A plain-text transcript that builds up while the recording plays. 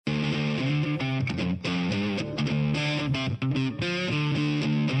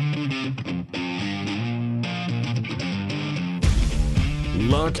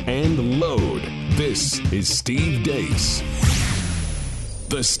lock, and load. This is Steve Deace.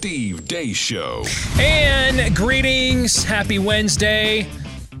 The Steve Deace Show. And greetings. Happy Wednesday.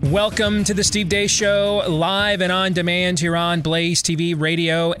 Welcome to the Steve Deace Show, live and on demand here on Blaze TV,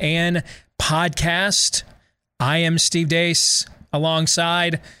 radio, and podcast. I am Steve Deace,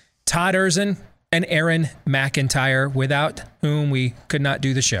 alongside Todd Erzin and Aaron McIntyre, without whom we could not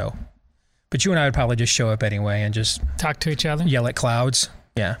do the show. But you and I would probably just show up anyway and just talk to each other, yell at clouds.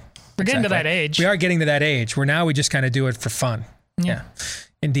 Yeah, we're getting to that age. We are getting to that age where now we just kind of do it for fun. Yeah.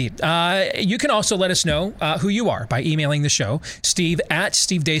 Indeed. You can also let us know who you are by emailing the show,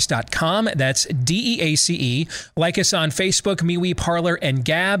 steve@stevedeace.com. That's DEACE. Like us on Facebook, MeWe, Parler, and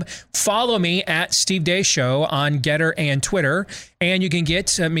Gab. Follow me at Steve Deace Show on Getter and Twitter. And you can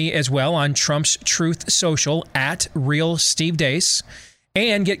get me as well on Trump's Truth Social at Real Steve Deace.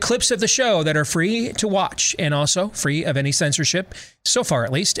 And get clips of the show that are free to watch and also free of any censorship, so far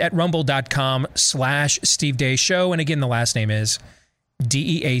at least, at rumble.com/Steve Deace Show. And again, the last name is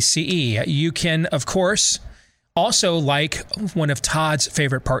DEACE. You can, of course, also like one of Todd's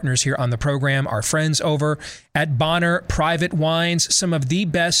favorite partners here on the program, our friends over at Bonner Private Wines, some of the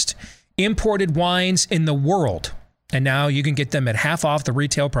best imported wines in the world. And now you can get them at half off the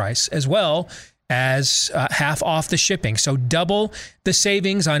retail price, as well as half off the shipping. So double the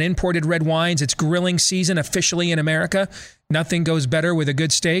savings on imported red wines. It's grilling season officially in America. Nothing goes better with a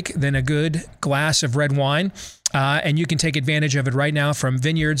good steak than a good glass of red wine. And you can take advantage of it right now from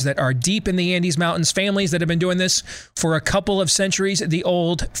vineyards that are deep in the Andes Mountains, families that have been doing this for a couple of centuries the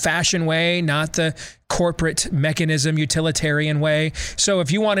old-fashioned way, not the corporate mechanism, utilitarian way. So if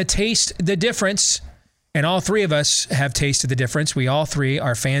you want to taste the difference, and all three of us have tasted the difference. We all three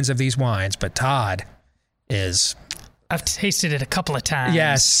are fans of these wines, but Todd is... I've tasted it a couple of times.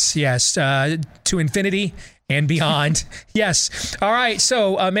 Yes, to infinity and beyond. Yes. All right,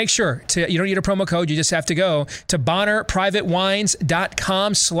 so make sure you don't need a promo code. You just have to go to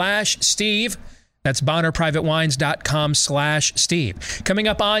bonnerprivatewines.com/Steve. That's bonnerprivatewines.com/Steve. Coming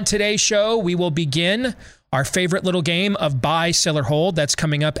up on today's show, we will begin our favorite little game of buy, sell, or hold. That's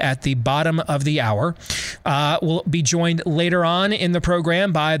coming up at the bottom of the hour. We'll be joined later on in the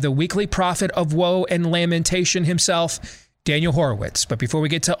program by the weekly prophet of woe and lamentation himself, Daniel Horowitz. But before we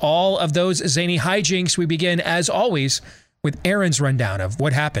get to all of those zany hijinks, we begin, as always, with Aaron's rundown of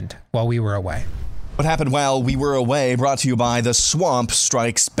what happened while we were away. What happened while we were away, brought to you by The Swamp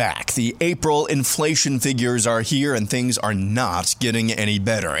Strikes Back. The April inflation figures are here, and things are not getting any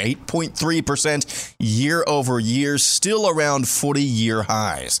better. 8.3% year over year, still around 40-year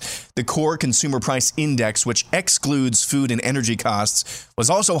highs. The core consumer price index, which excludes food and energy costs, was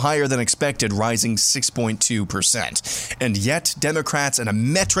also higher than expected, rising 6.2%. And yet, Democrats and a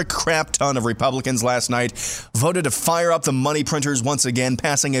metric crap ton of Republicans last night voted to fire up the money printers once again,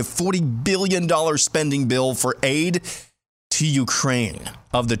 passing a $40 billion spending bill for aid to Ukraine.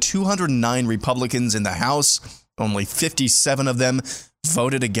 Of the 209 Republicans in the House, only 57 of them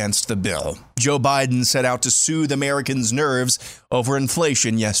voted against the bill. Joe Biden set out to soothe Americans' nerves over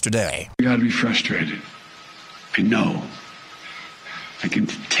inflation yesterday. We got to be frustrated. I know. I can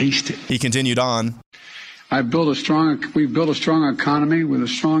taste it. He continued on. We've built a strong economy with a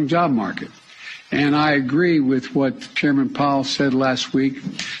strong job market. And I agree with what Chairman Powell said last week,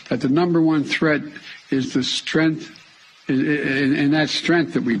 that the number one threat is the strength, and that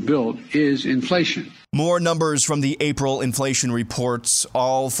strength that we built is inflation. More numbers from the April inflation reports.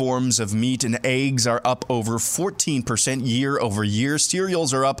 All forms of meat and eggs are up over 14% year over year.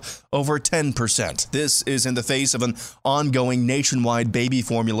 Cereals are up over 10%. This is in the face of an ongoing nationwide baby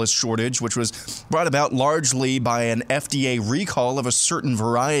formula shortage, which was brought about largely by an FDA recall of a certain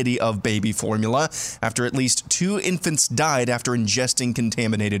variety of baby formula after at least 2 infants died after ingesting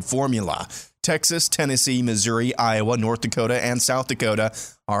contaminated formula. Texas, Tennessee, Missouri, Iowa, North Dakota, and South Dakota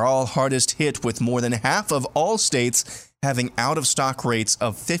are all hardest hit, with more than half of all states having out-of-stock rates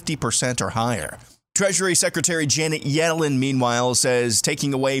of 50% or higher. Treasury Secretary Janet Yellen, meanwhile, says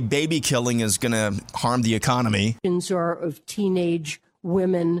taking away baby killing is going to harm the economy. Are of teenage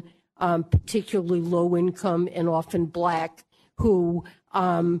women, particularly low income and often black, who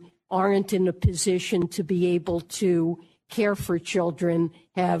aren't in a position to be able to care for children,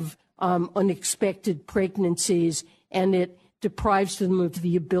 have unexpected pregnancies, and it deprives them of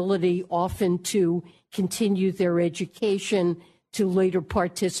the ability often to continue their education, to later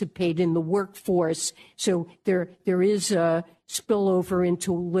participate in the workforce. So there is a spillover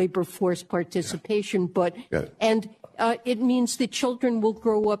into labor force participation, but and it means that children will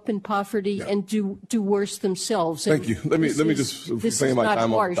grow up in poverty and do worse themselves. Thank you. Let me just say my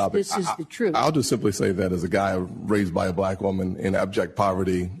time on the topic. This is the truth. I'll just simply say that as a guy raised by a black woman in abject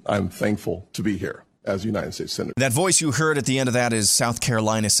poverty, I'm thankful to be here as United States Senator. That voice you heard at the end of that is South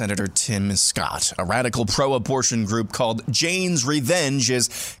Carolina Senator Tim Scott. A radical pro-abortion group called Jane's Revenge is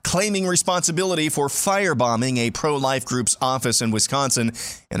claiming responsibility for firebombing a pro-life group's office in Wisconsin,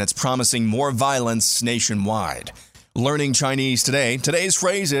 and it's promising more violence nationwide. Learning Chinese today. Today's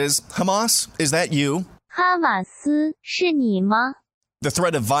phrase is, Hamas, is that you? 哈马斯是你吗? The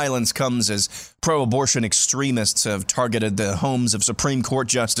threat of violence comes as pro-abortion extremists have targeted the homes of Supreme Court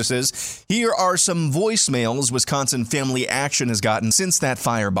justices. Here are some voicemails Wisconsin Family Action has gotten since that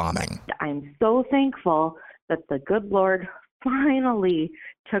firebombing. I'm so thankful that the good Lord finally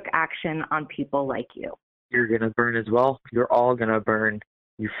took action on people like you. You're going to burn as well. You're all going to burn.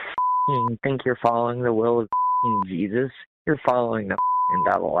 You think you're following the will of Jesus? You're following the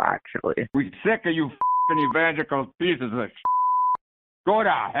devil, actually. We're sick of you evangelical pieces of go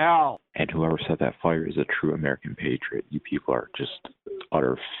to hell. And whoever set that fire is a true American patriot. You people are just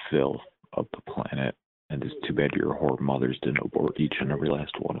utter filth of the planet. And it's too bad your whore mothers didn't abort each and every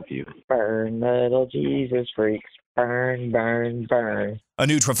last one of you. Burn, little Jesus freaks. Burn, burn, burn. A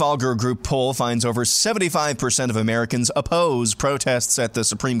new Trafalgar Group poll finds over 75% of Americans oppose protests at the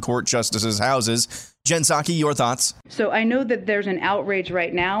Supreme Court justices' houses. Jen Psaki, your thoughts? So I know that there's an outrage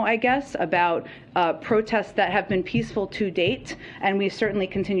right now, I guess, about protests that have been peaceful to date, and we certainly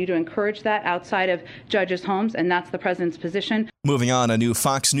continue to encourage that outside of judges' homes, and that's the president's position. Moving on, a new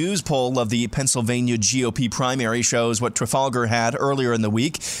Fox News poll of the Pennsylvania GOP primary shows what Trafalgar had earlier in the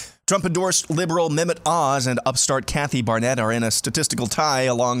week. Trump-endorsed liberal Mehmet Oz and upstart Kathy Barnett are in a statistical tie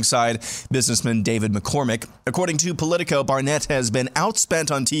alongside businessman David McCormick. According to Politico, Barnett has been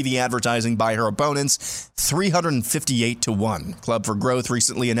outspent on TV advertising by her opponents 358-1. Club for Growth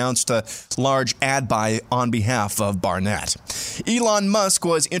recently announced a large ad buy on behalf of Barnett. Elon Musk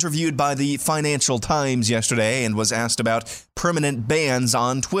was interviewed by the Financial Times yesterday and was asked about permanent bans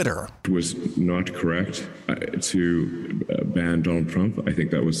on Twitter. It was not correct to ban Donald Trump. I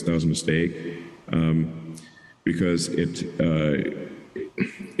think that was a mistake because it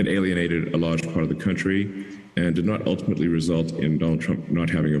alienated a large part of the country and did not ultimately result in Donald Trump not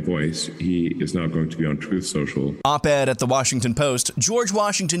having a voice. He is now going to be on Truth Social. Op-ed at the Washington Post, George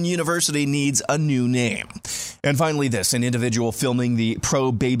Washington University needs a new name. And finally this, an individual filming the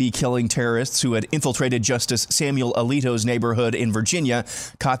pro-baby killing terrorists who had infiltrated Justice Samuel Alito's neighborhood in Virginia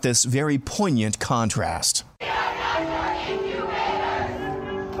caught this very poignant contrast.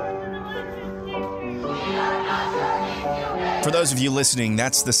 For those of you listening,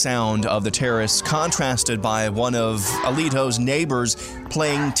 that's the sound of the terrorists contrasted by one of Alito's neighbors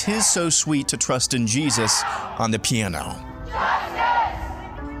playing "'Tis So Sweet to Trust in Jesus" on the piano.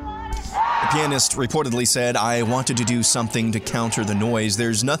 The pianist reportedly said, "I wanted to do something to counter the noise.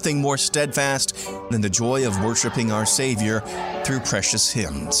 There's nothing more steadfast than the joy of worshiping our Savior through precious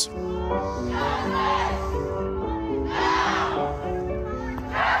hymns."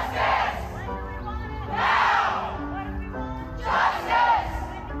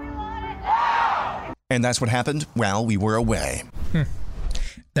 And that's what happened while we were away.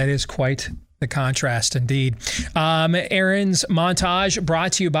 That is quite the contrast indeed. Aaron's montage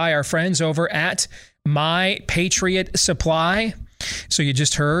brought to you by our friends over at My Patriot Supply. So you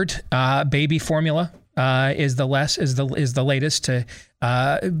just heard baby formula is the latest to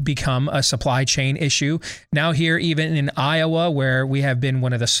become a supply chain issue. Now here, even in Iowa, where we have been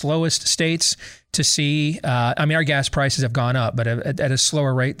one of the slowest states to see, our gas prices have gone up, but at a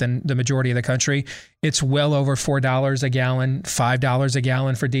slower rate than the majority of the country. It's well over $4 a gallon, $5 a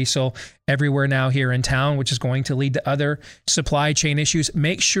gallon for diesel everywhere now here in town, which is going to lead to other supply chain issues.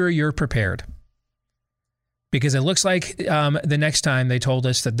 Make sure you're prepared. Because it looks like the next time they told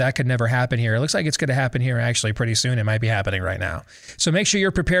us that could never happen here. It looks like it's going to happen here actually pretty soon. It might be happening right now. So make sure you're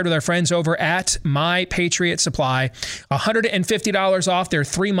prepared with our friends over at My Patriot Supply. $150 off their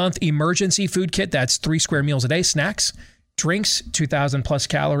 3-month emergency food kit. That's 3 square meals a day, snacks, drinks, 2,000 plus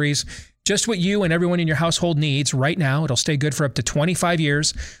calories. Just what you and everyone in your household needs right now. It'll stay good for up to 25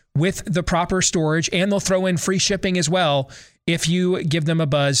 years with the proper storage, and they'll throw in free shipping as well if you give them a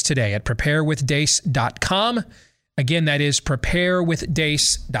buzz today at preparewithdace.com. Again, that is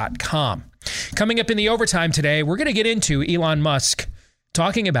preparewithdace.com. Coming up in the overtime today, we're going to get into Elon Musk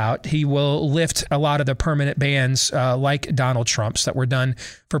talking about he will lift a lot of the permanent bans like Donald Trump's that were done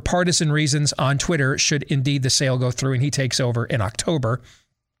for partisan reasons on Twitter should indeed the sale go through and he takes over in October.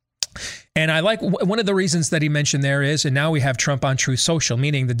 And I like one of the reasons that he mentioned there is, and now we have Trump on Truth Social,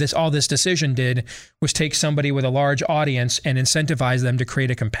 meaning that all this decision did was take somebody with a large audience and incentivize them to create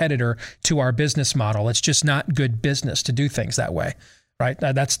a competitor to our business model. It's just not good business to do things that way, right?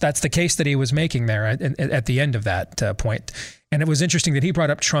 That's the case that he was making there at the end of that point. And it was interesting that he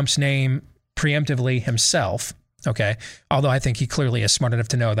brought up Trump's name preemptively himself, okay? Although I think he clearly is smart enough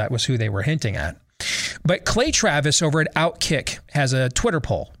to know that was who they were hinting at. But Clay Travis over at Outkick has a Twitter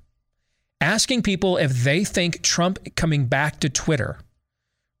poll asking people if they think Trump coming back to Twitter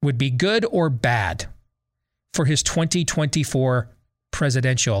would be good or bad for his 2024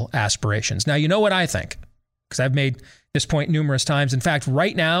 presidential aspirations. Now, you know what I think, because I've made this point numerous times. In fact,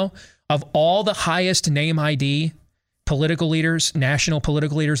 right now, of all the highest name ID political leaders, national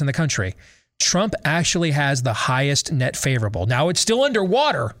political leaders in the country, Trump actually has the highest net favorable. Now, it's still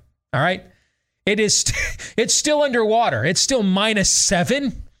underwater, all right? It's still underwater. It's still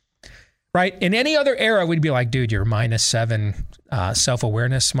 -7. Right? In any other era, we'd be like, dude, you're -7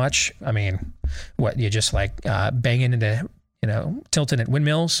 self-awareness much? I mean, what, you just like banging into, tilting at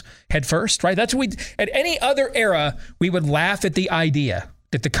windmills head first, right? That's what at any other era, we would laugh at the idea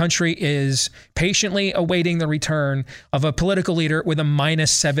that the country is patiently awaiting the return of a political leader with a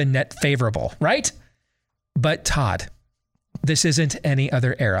 -7 net favorable, right? But Todd, this isn't any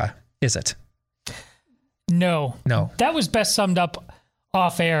other era, is it? No. That was best summed up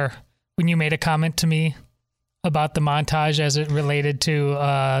off air when you made a comment to me about the montage as it related to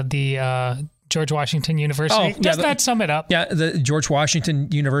the George Washington University. Doesn't that sum it up? Yeah, the George Washington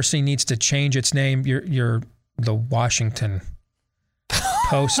University needs to change its name. You're the Washington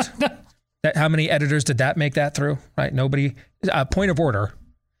Post. How many editors did that make that through? Right? Nobody. Point of order.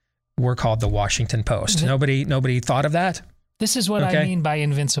 We're called the Washington Post. Nobody thought of that. This is what I mean by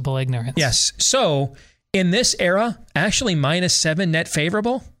invincible ignorance. Yes. So in this era, actually -7 net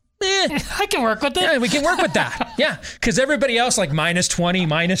favorable. I can work with it. Yeah, we can work with that. Yeah, because everybody else like -20,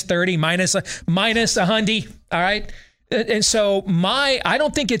 -30, minus 100. All right. And so I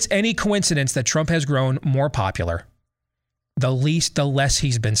don't think it's any coincidence that Trump has grown more popular. The less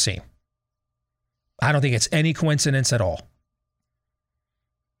he's been seen. I don't think it's any coincidence at all.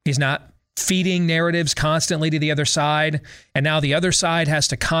 He's not feeding narratives constantly to the other side. And now the other side has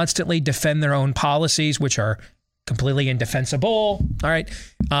to constantly defend their own policies, which are completely indefensible. All right.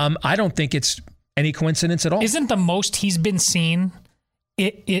 I don't think it's any coincidence at all. Isn't the most he's been seen,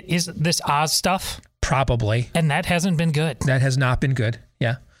 it is this Oz stuff? Probably. And that hasn't been good. That has not been good.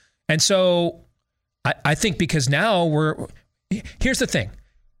 Yeah. And so I think because now here's the thing.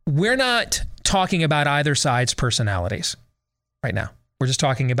 We're not talking about either side's personalities right now. We're just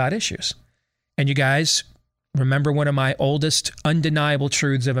talking about issues. And you guys remember one of my oldest undeniable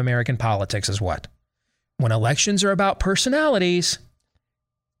truths of American politics is what? When elections are about personalities,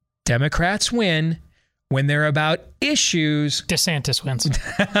 Democrats win. When they're about issues, DeSantis wins.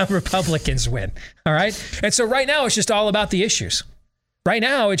 Republicans win. All right. And so right now it's just all about the issues. Right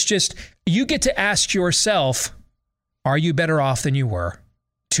now it's just you get to ask yourself, are you better off than you were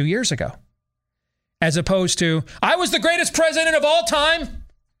 2 years ago? As opposed to, I was the greatest president of all time.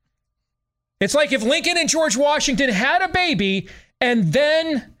 It's like if Lincoln and George Washington had a baby and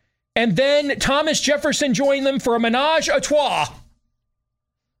then Thomas Jefferson joined them for a menage a trois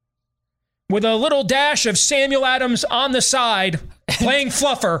with a little dash of Samuel Adams on the side playing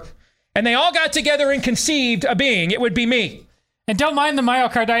fluffer, and they all got together and conceived a being. It would be me. And don't mind the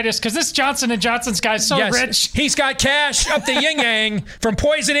myocarditis, because this Johnson & Johnson's guy's so rich. He's got cash up the yin-yang from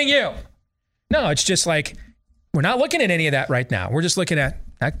poisoning you. No, it's just like, we're not looking at any of that right now. We're just looking at,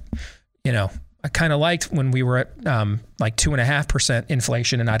 I kind of liked when we were at like 2.5%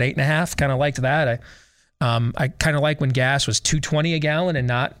 inflation and not 8.5%. Kind of liked that. I kind of like when gas was $2.20 a gallon and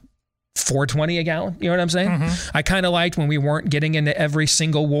not $4.20 a gallon. You know what I'm saying? Mm-hmm. I kind of liked when we weren't getting into every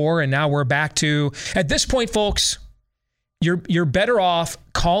single war, and now we're back to, at this point, folks, you're better off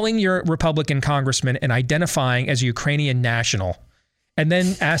calling your Republican congressman and identifying as a Ukrainian national, and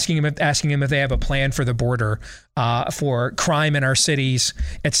then asking him if they have a plan for the border, for crime in our cities,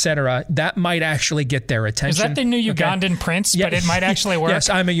 etc. That might actually get their attention. Is that the new Ugandan prince? Yeah. But it might actually work. Yes,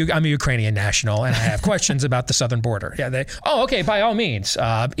 I'm a Ukrainian national, and I have questions about the southern border. Yeah. Okay. By all means,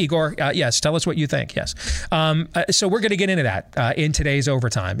 Igor. Yes. Tell us what you think. Yes. So we're going to get into that in today's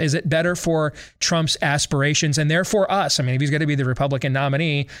Overtime. Is it better for Trump's aspirations and therefore us? I mean, if he's going to be the Republican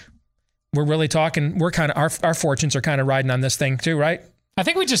nominee, we're really talking. We're kind of our fortunes are kind of riding on this thing too, right? I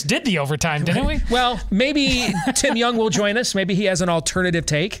think we just did the overtime, didn't we? Well, maybe Tim Young will join us. Maybe he has an alternative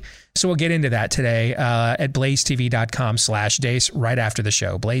take. So we'll get into that today at blazetv.com/Deace right after the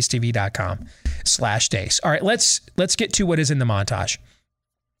show. blazetv.com/Deace. All right, let's get to what is in the montage.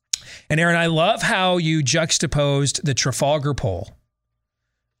 And Aaron, I love how you juxtaposed the Trafalgar poll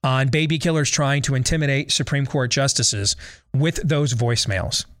on baby killers trying to intimidate Supreme Court justices with those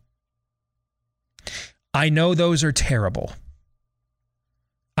voicemails. I know those are terrible.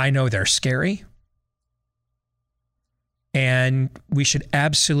 I know they're scary. And we should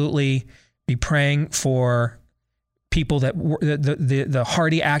absolutely be praying for people that the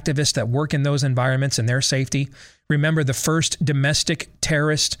hardy activists that work in those environments and their safety. Remember the first domestic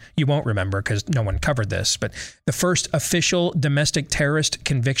terrorist, you won't remember because no one covered this, but the first official domestic terrorist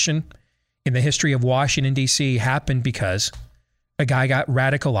conviction in the history of Washington, D.C. happened because a guy got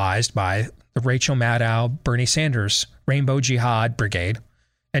radicalized by the Rachel Maddow, Bernie Sanders Rainbow Jihad Brigade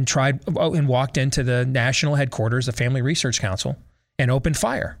and walked into the national headquarters, the Family Research Council, and opened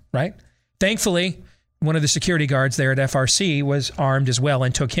fire, right? Thankfully, one of the security guards there at FRC was armed as well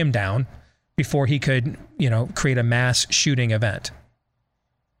and took him down before he could, create a mass shooting event.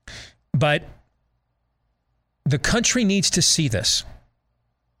 But the country needs to see this.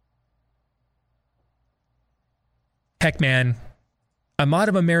 Heck, man, a lot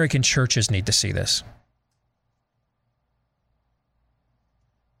of American churches need to see this.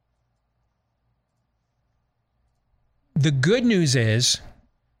 The good news is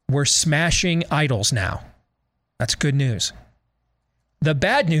we're smashing idols now. That's good news. The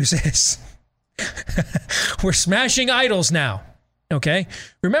bad news is we're smashing idols now. Okay?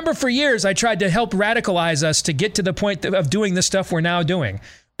 Remember, for years, I tried to help radicalize us to get to the point of doing the stuff we're now doing.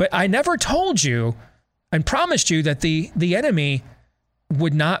 But I never told you and promised you that the enemy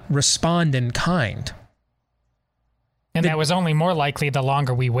would not respond in kind. And that was only more likely the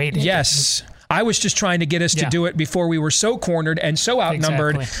longer we waited. Yes. I was just trying to get us to do it before we were so cornered and so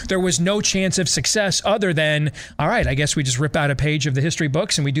outnumbered. Exactly. There was no chance of success other than, all right, I guess we just rip out a page of the history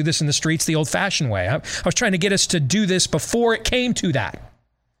books and we do this in the streets the old-fashioned way. I was trying to get us to do this before it came to that.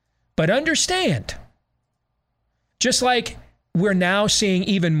 But understand, just like we're now seeing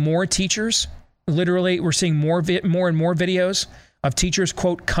even more teachers, literally we're seeing more and more videos of teachers,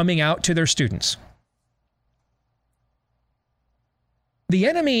 quote, coming out to their students. The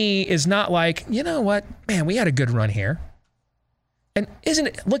enemy is not like, you know what, man, we had a good run here. And isn't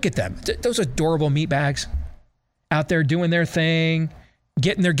it, look at them, those adorable meatbags out there doing their thing,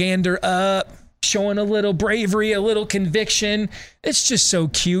 getting their gander up, showing a little bravery, a little conviction. It's just so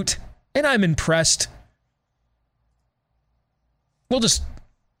cute. And I'm impressed. We'll just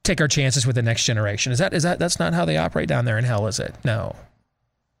take our chances with the next generation. That's not how they operate down there in hell, is it? No,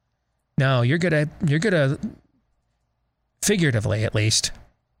 you're gonna figuratively at least,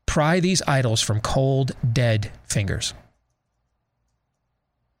 pry these idols from cold, dead fingers.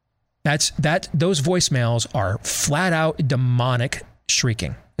 Those voicemails are flat out demonic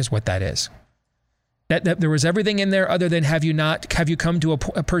shrieking, is what that is. That there was everything in there other than have you come to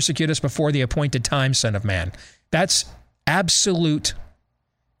persecute us before the appointed time, Son of Man. That's absolute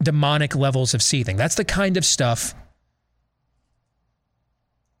demonic levels of seething. That's the kind of stuff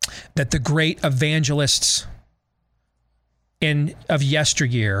that the great evangelists of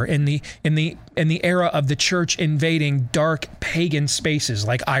yesteryear, in the era of the church invading dark pagan spaces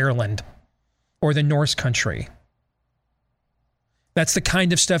like Ireland or the Norse country. That's the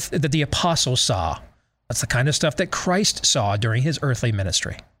kind of stuff that the apostles saw. That's the kind of stuff that Christ saw during his earthly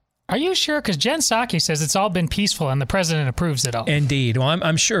ministry. Are you sure? Because Jen Psaki says it's all been peaceful and the president approves it all. Indeed. Well,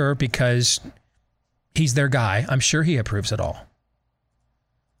 I'm sure because he's their guy. I'm sure he approves it all.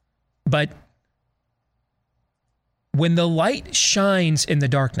 But when the light shines in the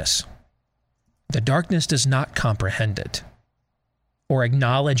darkness does not comprehend it or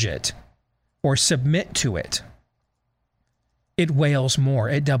acknowledge it or submit to it. It wails more.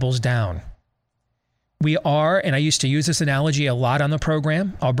 It doubles down. We are, and I used to use this analogy a lot on the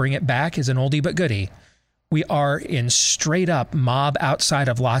program, I'll bring it back as an oldie but goodie. We are in straight up mob outside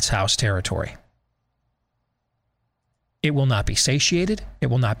of Lot's house territory. It will not be satiated. It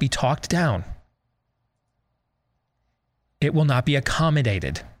will not be talked down. It will not be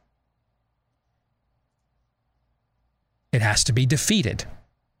accommodated. It has to be defeated.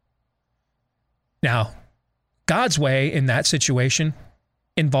 Now, God's way in that situation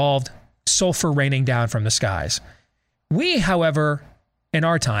involved sulfur raining down from the skies. We, however, in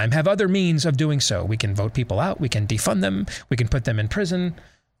our time, have other means of doing so. We can vote people out. We can defund them. We can put them in prison.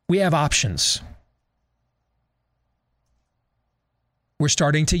 We have options. We're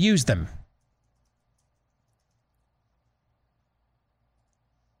starting to use them.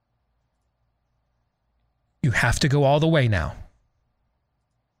 You have to go all the way now.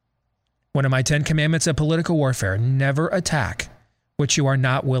 One of my 10 commandments of political warfare, never attack what you are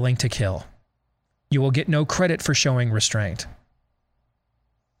not willing to kill. You will get no credit for showing restraint.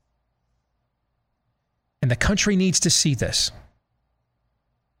 And the country needs to see this.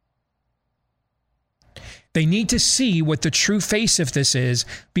 They need to see what the true face of this is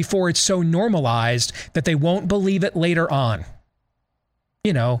before it's so normalized that they won't believe it later on.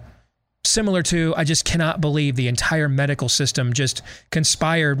 You know, similar to, I just cannot believe the entire medical system just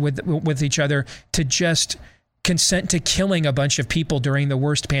conspired with each other to just consent to killing a bunch of people during the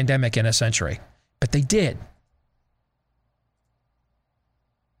worst pandemic in a century. But they did.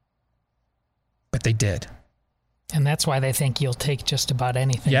 But they did. And that's why they think you'll take just about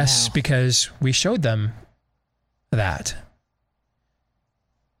anything. Yes, now. Because we showed them that.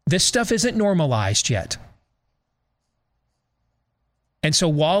 This stuff isn't normalized yet. And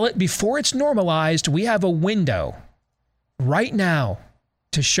so before it's normalized, we have a window right now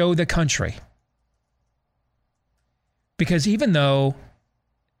to show the country. Because even though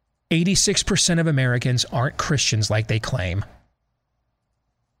 86% of Americans aren't Christians like they claim,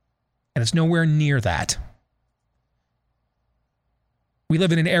 and it's nowhere near that. We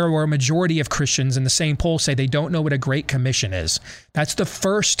live in an era where a majority of Christians in the same poll say they don't know what a Great Commission is. That's the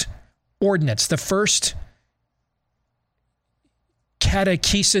first ordinance, the first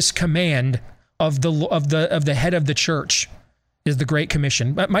catechesis command of the head of the church is the Great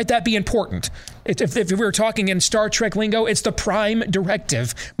Commission. Might that be important? If we were talking in Star Trek lingo, it's the prime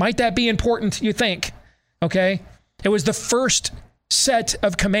directive. Might that be important, you think? Okay? It was the first set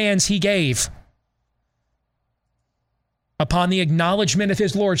of commands he gave upon the acknowledgement of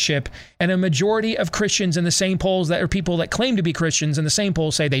his lordship, and a majority of Christians in the same polls, that are people that claim to be Christians in the same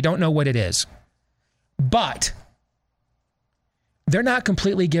polls, say they don't know what it is. But they're not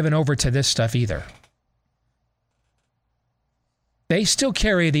completely given over to this stuff either. They still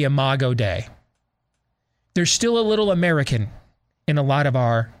carry the Imago Dei. There's still a little American in a lot of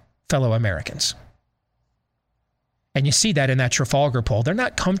our fellow Americans. And you see that in that Trafalgar poll. They're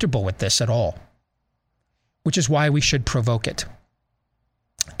not comfortable with this at all, which is why we should provoke it.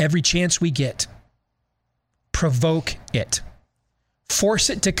 Every chance we get, provoke it. Force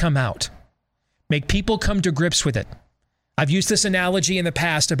it to come out. Make people come to grips with it. I've used this analogy in the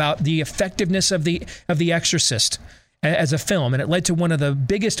past about the effectiveness of The Exorcist as a film, and it led to one of the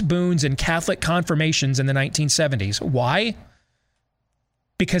biggest boons in Catholic confirmations in the 1970s. Why?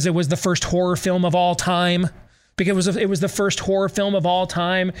 Because it was the first horror film of all time. Because it was the first horror film of all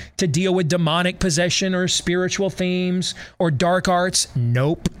time to deal with demonic possession or spiritual themes or dark arts.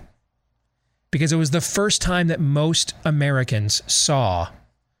 Nope. Because it was the first time that most Americans saw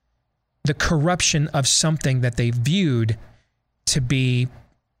the corruption of something that they viewed to be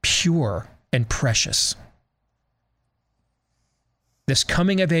pure and precious. This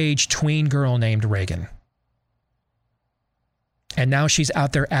coming-of-age tween girl named Reagan. And now she's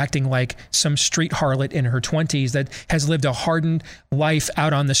out there acting like some street harlot in her 20s that has lived a hardened life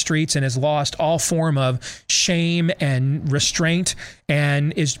out on the streets and has lost all form of shame and restraint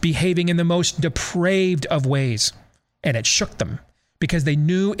and is behaving in the most depraved of ways. And it shook them because they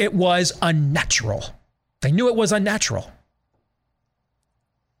knew it was unnatural. They knew it was unnatural.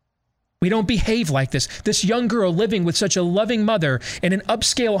 We don't behave like this. This young girl living with such a loving mother in an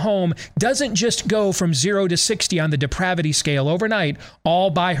upscale home doesn't just go from 0 to 60 on the depravity scale overnight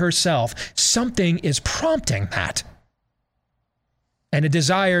all by herself. Something is prompting that. And a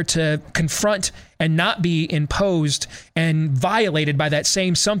desire to confront and not be imposed and violated by that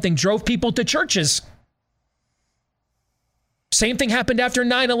same something drove people to churches. Same thing happened after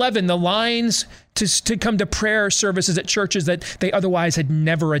 9/11. The lines to come to prayer services at churches that they otherwise had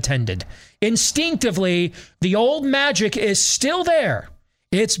never attended. Instinctively, the old magic is still there.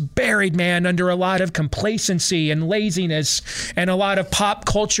 It's buried, man, under a lot of complacency and laziness and a lot of pop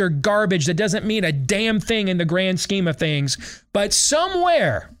culture garbage that doesn't mean a damn thing in the grand scheme of things. But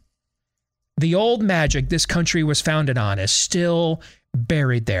somewhere, the old magic this country was founded on is still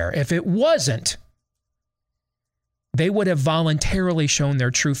buried there. If it wasn't, they would have voluntarily shown their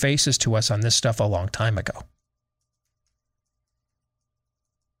true faces to us on this stuff a long time ago.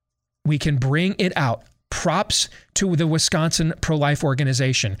 We can bring it out. Props to the Wisconsin pro-life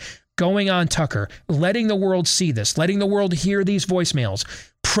organization. Going on Tucker, letting the world see this, letting the world hear these voicemails.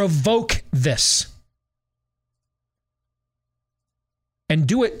 Provoke this. And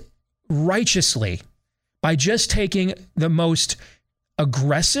do it righteously by just taking the most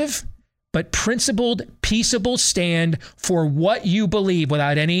aggressive but principled, peaceable stand for what you believe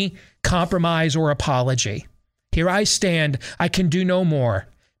without any compromise or apology. Here I stand. I can do no more.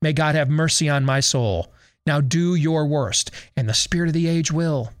 May God have mercy on my soul. Now do your worst. And the spirit of the age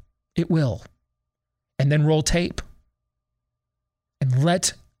will. It will. And then roll tape. And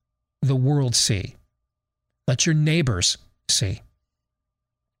let the world see. Let your neighbors see.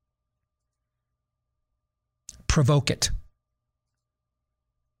 provoke it.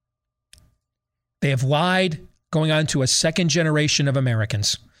 They have lied going on to a second generation of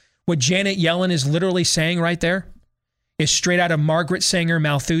Americans. What Janet Yellen is literally saying right there is straight out of Margaret Sanger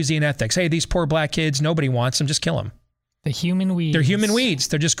Malthusian ethics. Hey, these poor black kids, nobody wants them, just kill them. The human weeds. They're human weeds.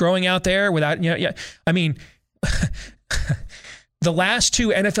 They're just growing out there without, I mean, the last two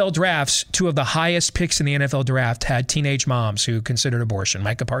NFL drafts, two of the highest picks in the NFL draft had teenage moms who considered abortion,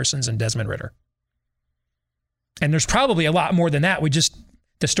 Micah Parsons and Desmond Ridder. And there's probably a lot more than that.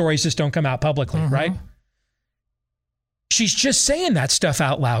 The stories just don't come out publicly, right? She's just saying that stuff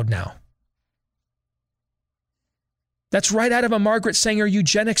out loud now. That's right out of a Margaret Sanger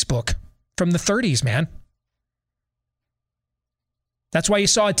eugenics book from the 30s, man. That's why you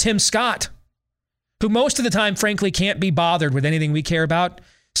saw a Tim Scott, who most of the time, frankly, can't be bothered with anything we care about.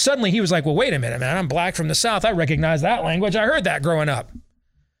 Suddenly he was like, well, wait a minute, man. I'm black from the South. I recognize that language. I heard that growing up.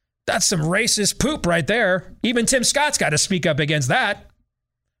 That's some racist poop right there. Even Tim Scott's got to speak up against that.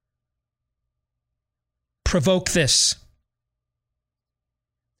 Provoke this.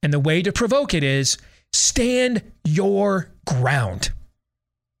 And the way to provoke it is stand your ground.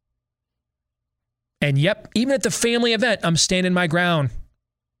 And yep, even at the family event, I'm standing my ground.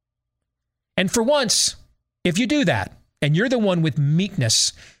 And for once, if you do that, and you're the one with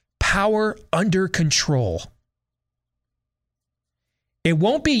meekness, power under control, it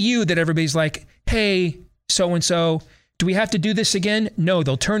won't be you that everybody's like, hey, so-and-so, do we have to do this again? No,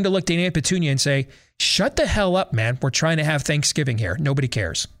 they'll turn to look to Aunt Petunia and say, shut the hell up, man. We're trying to have Thanksgiving here. Nobody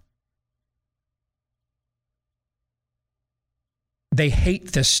cares. They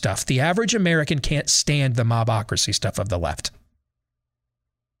hate this stuff. The average American can't stand the mobocracy stuff of the left.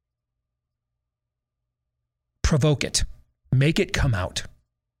 Provoke it. Make it come out.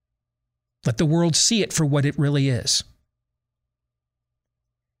 Let the world see it for what it really is.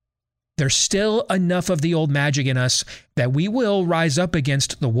 There's still enough of the old magic in us that we will rise up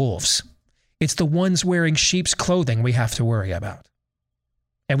against the wolves. It's the ones wearing sheep's clothing we have to worry about.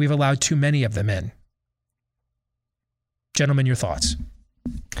 And we've allowed too many of them in. Gentlemen, your thoughts?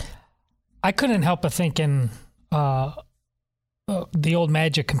 I couldn't help but thinking the old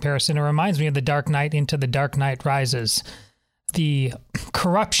magic comparison. It reminds me of The Dark Knight into The Dark Knight Rises. The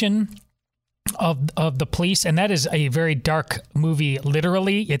corruption of the police, and that is a very dark movie,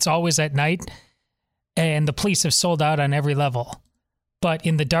 literally. It's always at night, and the police have sold out on every level. But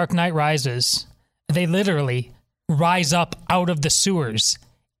in The Dark Knight Rises, they literally rise up out of the sewers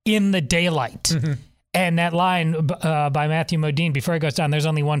in the daylight. Mm-hmm. And that line by Matthew Modine, before he goes down, there's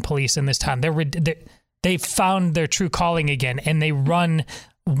only one police in this town. They found their true calling again, and they run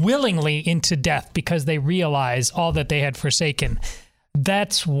willingly into death because they realize all that they had forsaken.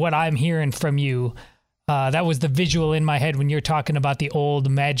 That's what I'm hearing from you. That was the visual in my head when you're talking about the old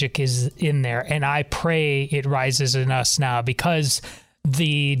magic is in there. And I pray it rises in us now, because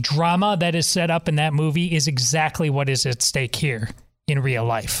the drama that is set up in that movie is exactly what is at stake here in real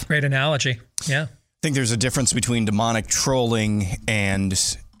life. Great analogy. Yeah. I think there's a difference between demonic trolling and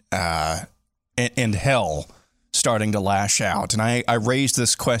hell starting to lash out. And I raised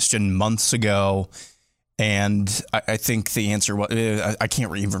this question months ago, and I think the answer was, I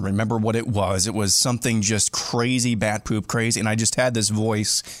can't even remember what it was. It was something just crazy, bat poop crazy. And I just had this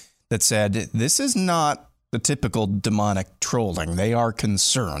voice that said, this is not the typical demonic trolling. They are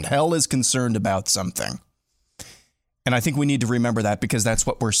concerned. Hell is concerned about something. And I think we need to remember that, because that's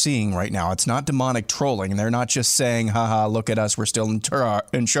what we're seeing right now. It's not demonic trolling. And they're not just saying, haha, look at us, we're still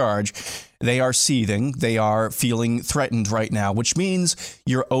in charge. They are seething. They are feeling threatened right now, which means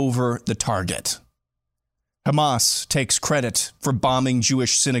you're over the target. Hamas takes credit for bombing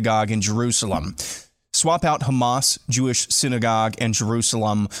Jewish synagogue in Jerusalem. Swap out Hamas, Jewish synagogue, and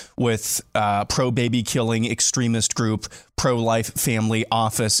Jerusalem with pro-baby killing extremist group, pro-life family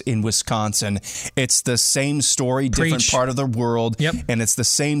office in Wisconsin. It's the same story, different part of the world. Yep. And it's the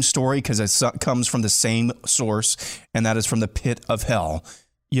same story because it comes from the same source, and that is from the pit of hell.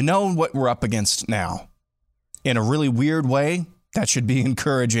 You know what we're up against now. In a really weird way, that should be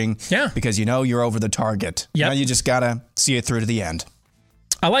encouraging. Yeah. Because you know you're over the target. Yep. Now you just got to see it through to the end.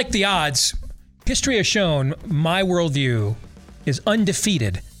 I like the odds. History has shown my worldview is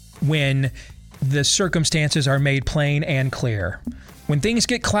undefeated when the circumstances are made plain and clear. When things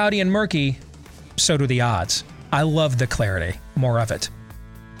get cloudy and murky, so do the odds. I love the clarity. More of it.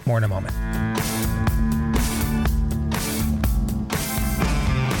 More in a moment.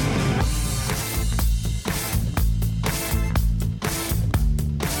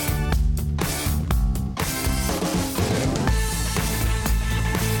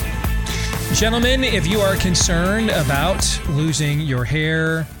 Gentlemen, if you are concerned about losing your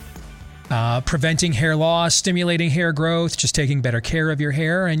hair, preventing hair loss, stimulating hair growth, just taking better care of your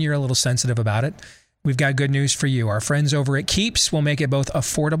hair, and you're a little sensitive about it. We've got good news for you. Our friends over at Keeps will make it both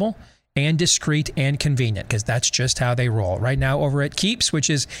affordable and discreet and convenient, because that's just how they roll. Right now over at Keeps, which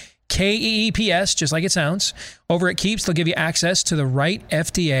is Keeps, just like it sounds. Over at Keeps, they'll give you access to the right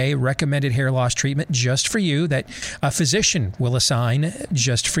FDA-recommended hair loss treatment just for you that a physician will assign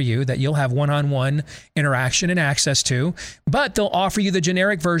just for you, that you'll have one-on-one interaction and access to. But they'll offer you the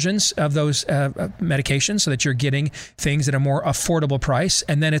generic versions of those medications so that you're getting things at a more affordable price.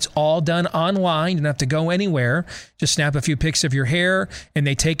 And then it's all done online. You don't have to go anywhere. Just snap a few pics of your hair, and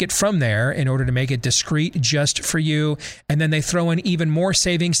they take it from there in order to make it discreet just for you. And then they throw in even more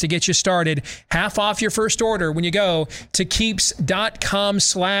savings to get you started. Half off your first order when you go to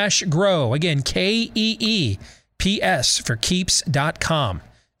keeps.com/grow. Again, KEEPS for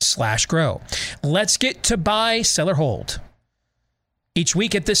keeps.com/grow. Let's get to buy, sell, or hold. Each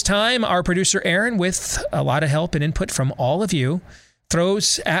week at this time, our producer Aaron, with a lot of help and input from all of you,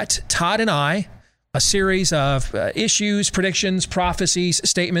 throws at Todd and I a series of issues, predictions, prophecies,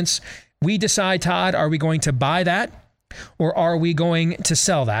 statements. We decide, Todd, are we going to buy that or are we going to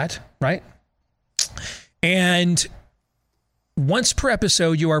sell that, right? And once per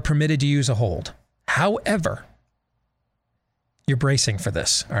episode, you are permitted to use a hold. However, you're bracing for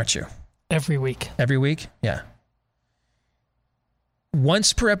this, aren't you? Every week. Every week? Yeah.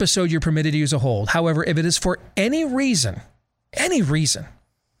 Once per episode, you're permitted to use a hold. However, if it is for any reason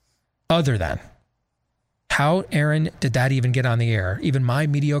other than, how, Aaron, did that even get on the air? Even my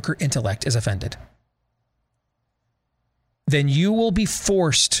mediocre intellect is offended. Then you will be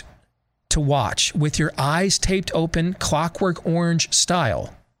forced to watch with your eyes taped open, Clockwork Orange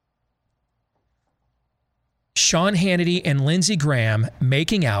style, Sean Hannity and Lindsey Graham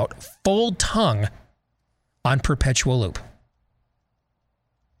making out full tongue on perpetual loop.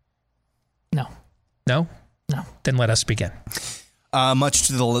 No. No? No. Then let us begin. Much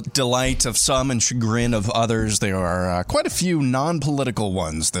to the delight of some and chagrin of others, there are quite a few non-political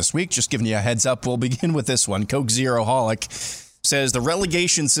ones this week. Just giving you a heads up, we'll begin with this one. Coke Zero Holic says the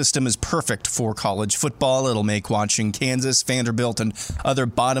relegation system is perfect for college football. It'll make watching Kansas, Vanderbilt, and other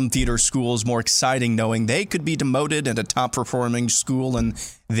bottom feeder schools more exciting, knowing they could be demoted and a top-performing school in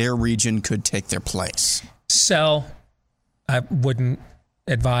their region could take their place. Sell. I wouldn't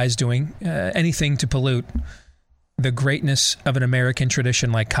advise doing anything to pollute the greatness of an American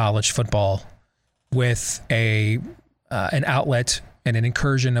tradition like college football with an outlet and an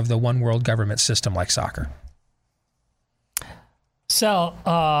incursion of the one world government system like soccer. So,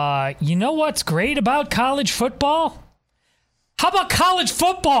 you know what's great about college football? How about college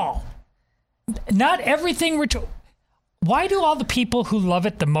football? Not everything. Why do all the people who love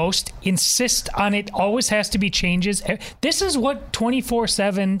it the most insist on it always has to be changes? This is what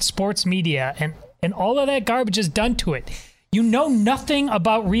 24/7 sports media and all of that garbage has done to it. You know nothing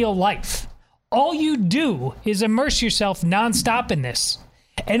about real life. All you do is immerse yourself nonstop in this.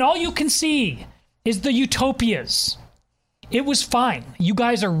 And all you can see is the utopias. It was fine. You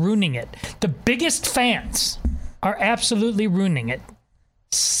guys are ruining it. The biggest fans are absolutely ruining it.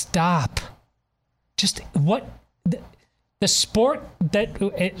 Stop. Just what? The sport that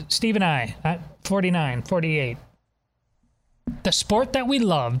Steve and I, 49, 48, the sport that we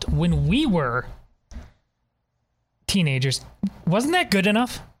loved when we were teenagers, wasn't that good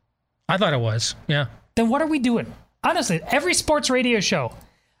enough? I thought it was, yeah. Then what are we doing? Honestly, every sports radio show,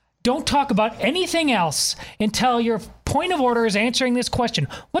 don't talk about anything else until your point of order is answering this question.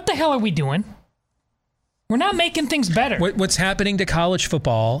 What the hell are we doing? We're not making things better. What's happening to college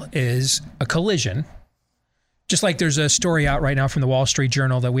football is a collision. Just like there's a story out right now from the Wall Street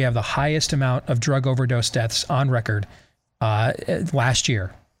Journal that we have the highest amount of drug overdose deaths on record last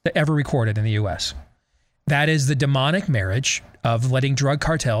year that ever recorded in the U.S. That is the demonic marriage of letting drug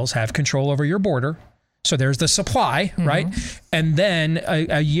cartels have control over your border. So there's the supply, right? And then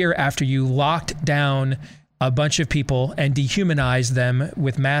a year after you locked down a bunch of people and dehumanized them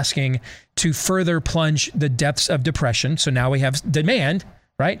with masking to further plunge the depths of depression. So now we have demand,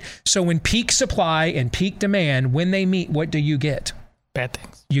 right? So when peak supply and peak demand, when they meet, what do you get? Bad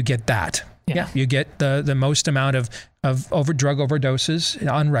things. You get that. Yeah. You get the most amount of drug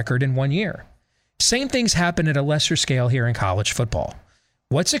overdoses on record in 1 year. Same things happen at a lesser scale here in college football.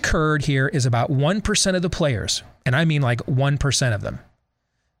 What's occurred here is about 1% of the players, and I mean like 1% of them.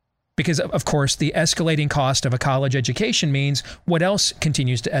 Because, of course, the escalating cost of a college education means what else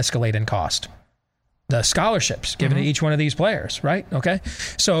continues to escalate in cost? the scholarships given to each one of these players, right? Okay.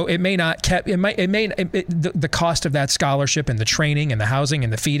 So it may not the cost of that scholarship and the training and the housing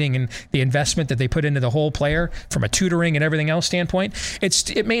and the feeding and the investment that they put into the whole player from a tutoring and everything else standpoint,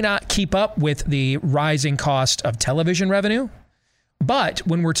 it may not keep up with the rising cost of television revenue. But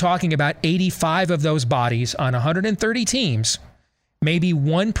when we're talking about 85 of those bodies on 130 teams, maybe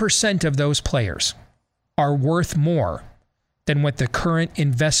 1% of those players are worth more than what the current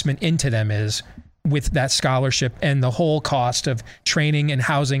investment into them is with that scholarship and the whole cost of training and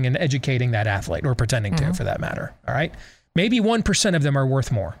housing and educating that athlete, or pretending to, for that matter. All right. Maybe 1% of them are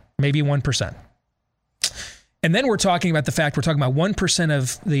worth more. Maybe 1%. And then we're talking about 1%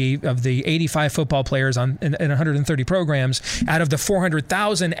 of the 85 football players in 130 programs out of the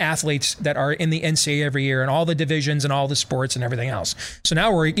 400,000 athletes that are in the NCAA every year and all the divisions and all the sports and everything else. So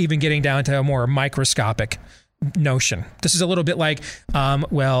now we're even getting down to a more microscopic notion. This is a little bit like,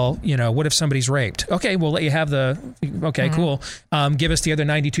 what if somebody's raped? Okay, we'll let you have cool. Give us the other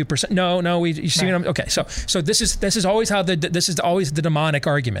 92%. No, you see what I'm, okay. So this is always the demonic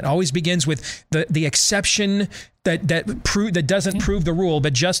argument. Always begins with the exception that doesn't prove the rule,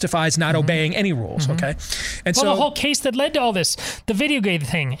 but justifies not obeying any rules. Okay. And the whole case that led to all this, the video game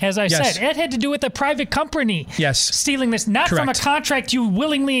thing, as I said, it had to do with a private company stealing this, not from a contract you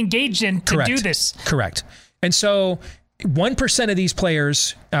willingly engaged in to do this. Correct. And so 1% of these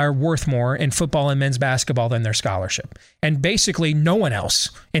players are worth more in football and men's basketball than their scholarship. And basically no one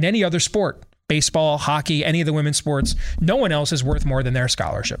else in any other sport, baseball, hockey, any of the women's sports, no one else is worth more than their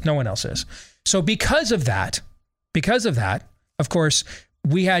scholarship. No one else is. So because of that, of course,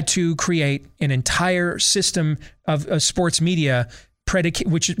 we had to create an entire system of sports media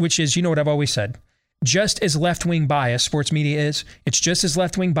which is, you know what I've always said, just as left-wing biased sports media is, it's just as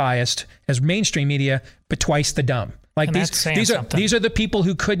left-wing biased as mainstream media, but twice the dumb. Like these are the people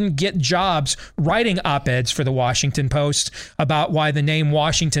who couldn't get jobs writing op-eds for the Washington Post about why the name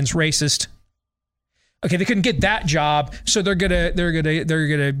Washington's racist. Okay, they couldn't get that job, so they're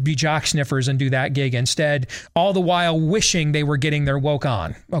gonna be jock sniffers and do that gig instead, all the while wishing they were getting their woke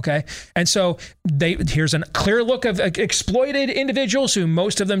on. Okay, and so here's a clear look of exploited individuals who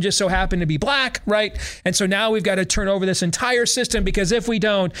most of them just so happen to be black, right? And so now we've got to turn over this entire system, because if we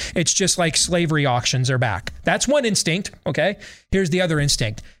don't, it's just like slavery auctions are back. That's one instinct. Okay, here's the other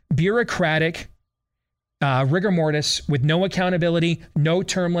instinct: bureaucratic. Rigor mortis with no accountability, no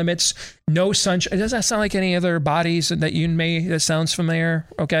term limits, no sunshine. Does that sound like any other bodies that sounds familiar?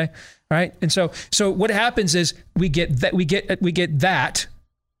 Okay. All right. And so what happens is we get that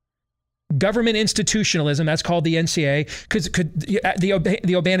government institutionalism. That's called the NCAA.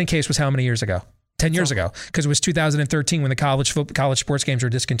 The O'Bannon case was how many years ago? 10 years ago, because it was 2013 when the college sports games were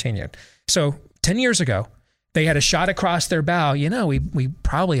discontinued. So 10 years ago, they had a shot across their bow. We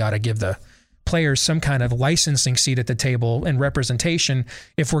probably ought to give the players some kind of licensing seat at the table and representation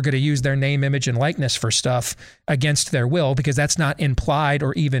if we're going to use their name, image, and likeness for stuff against their will, because that's not implied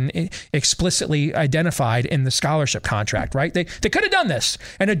or even explicitly identified in the scholarship contract, right? They could have done this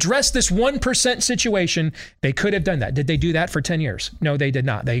and addressed this 1% situation. They could have done that. Did they do that for 10 years? No, they did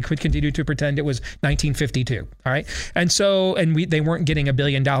not. They could continue to pretend it was 1952. All right. And they weren't getting $1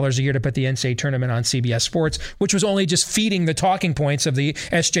 billion a year to put the NCAA tournament on CBS Sports, which was only just feeding the talking points of the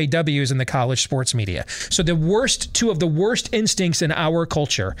SJWs in the college sports media. So two of the worst instincts in our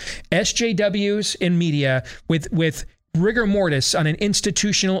culture, SJWs in media with rigor mortis on an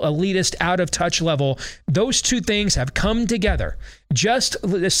institutional, elitist, out of touch level, those two things have come together. Just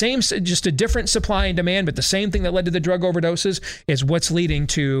a different supply and demand, but the same thing that led to the drug overdoses is what's leading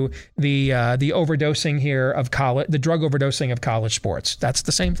to the overdosing here of the drug overdosing of college sports. That's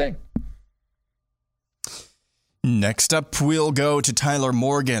the same thing. Next up, we'll go to Tyler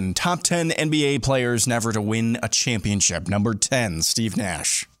Morgan. Top 10 NBA players never to win a championship. Number 10, Steve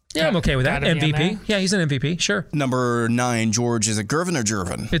Nash. Yeah, I'm okay with that. MVP. Yeah, he's an MVP. Sure. Number 9, George. Is it Gervin or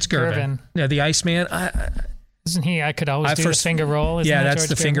Gervin? It's Gervin. Yeah, the Iceman. Isn't he? I could always do the finger roll. That's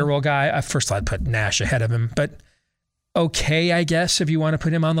the finger roll guy. First, I'd put Nash ahead of him, but okay, I guess, if you want to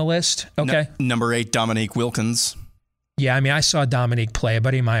put him on the list. Okay. Number 8, Dominique Wilkins. Yeah, I saw Dominique play. A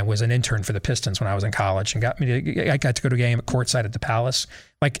buddy of mine was an intern for the Pistons when I was in college, and I got to go to a game at courtside at the Palace.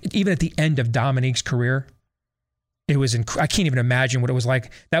 Like, even at the end of Dominique's career, it was I can't even imagine what it was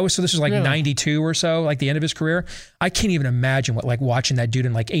like. This was like really? 92 or so, like the end of his career. I can't even imagine what like watching that dude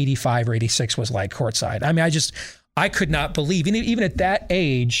in like 85 or 86 was like courtside. I could not believe, even at that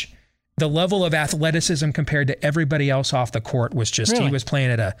age, the level of athleticism compared to everybody else off the court was just, really? He was playing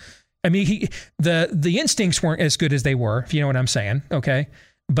at the instincts weren't as good as they were, if you know what I'm saying, okay?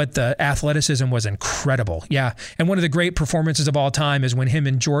 but the athleticism was incredible. Yeah. And one of the great performances of all time is when him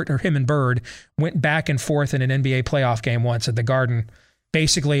and Bird went back and forth in an NBA playoff game once at the Garden.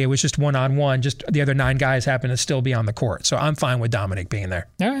 Basically, it was just one-on-one. Just the other 9 guys happened to still be on the court. So I'm fine with Dominic being there.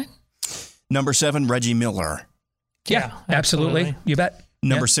 All right. Number 7, Reggie Miller. Yeah, absolutely. You bet.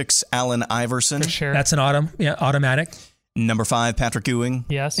 Number 6, Allen Iverson. For sure. That's an automatic. Number 5, Patrick Ewing.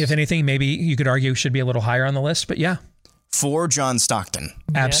 Yes. If anything, maybe you could argue should be a little higher on the list, but yeah. 4, John Stockton.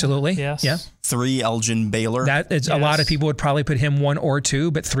 Absolutely. Yes. Yeah. 3, Elgin Baylor. That is a lot of people would probably put him 1 or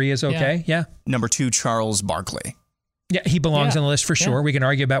 2, but 3 is okay. Yeah. Number 2, Charles Barkley. Yeah, he belongs on the list for sure. We can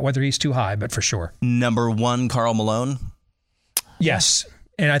argue about whether he's too high, but for sure. Number 1, Karl Malone. Yes.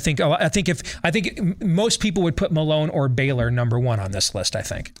 And I think most people would put Malone or Baylor number 1 on this list, I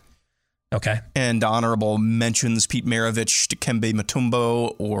think. Okay. And honorable mentions Pete Maravich, Dikembe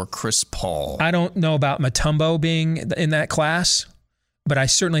Mutombo, or Chris Paul. I don't know about Mutombo being in that class, but I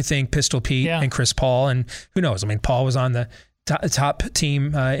certainly think Pistol Pete and Chris Paul, and who knows? I mean, Paul was on the top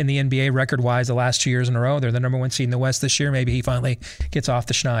team in the NBA record-wise the last 2 years in a row. They're the number 1 seed in the West this year. Maybe he finally gets off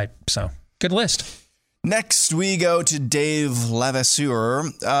the schneid. So, good list. Next, we go to Dave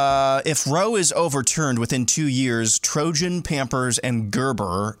Levasseur. If Roe is overturned within 2 years, Trojan, Pampers, and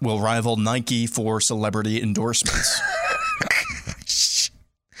Gerber will rival Nike for celebrity endorsements.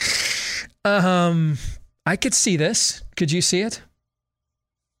 I could see this. Could you see it?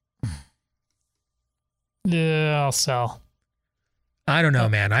 Yeah, I'll sell. I don't know,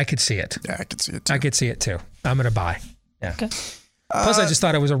 man. I could see it. Yeah, I could see it too. I could see it too. I'm going to buy. Yeah. Okay. Plus, I just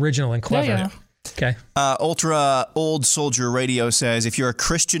thought it was original and clever. Yeah. Okay. Ultra Old Soldier Radio says, if you're a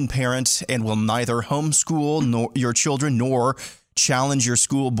Christian parent and will neither homeschool your children nor challenge your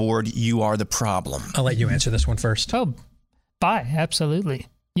school board, you are the problem. I'll let you answer this one first. Oh, buy. Absolutely.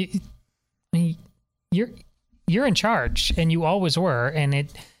 You're in charge, and you always were, and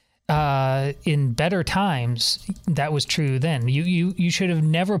it in better times that was true then. You should have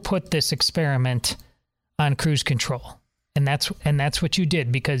never put this experiment on cruise control. And that's what you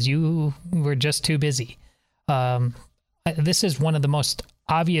did because you were just too busy. This is one of the most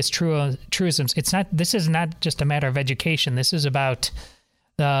obvious truisms. This is not just a matter of education. This is about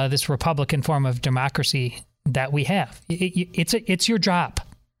this Republican form of democracy that we have. It's your job.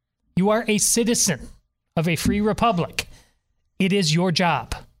 You are a citizen of a free republic. It is your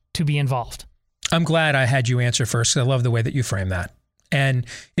job to be involved. I'm glad I had you answer first because I love the way that you frame that. And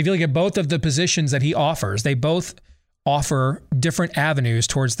if you look at both of the positions that he offers, they both offer different avenues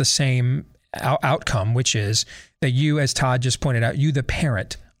towards the same outcome, which is that you, as Todd just pointed out, you, the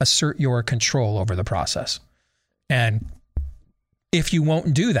parent, assert your control over the process. And if you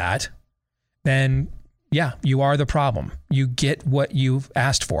won't do that, then yeah, you are the problem. You get what you've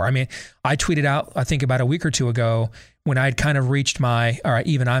asked for. I mean, I tweeted out, I think about a week or two ago, when I'd kind of reached all right,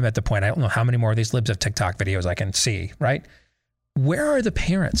 even I'm at the point, I don't know how many more of these libs of TikTok videos I can see, right? Where are the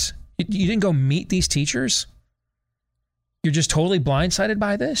parents? You didn't go meet these teachers? You're just totally blindsided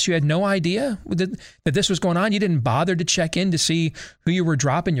by this? You had no idea that this was going on? You didn't bother to check in to see who you were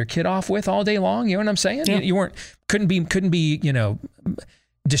dropping your kid off with all day long? You know what I'm saying? Yeah. You couldn't be,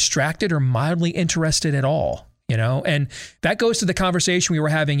 distracted or mildly interested at all, And that goes to the conversation we were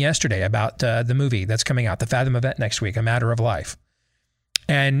having yesterday about the movie that's coming out, the Fathom event next week, A Matter of Life.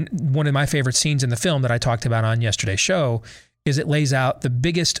 And one of my favorite scenes in the film that I talked about on yesterday's show is it lays out the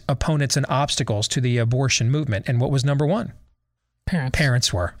biggest opponents and obstacles to the abortion movement. And what was number 1?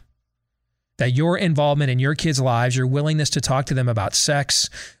 Parents were. That your involvement in your kids' lives, your willingness to talk to them about sex,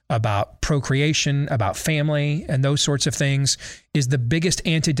 about procreation, about family, and those sorts of things is the biggest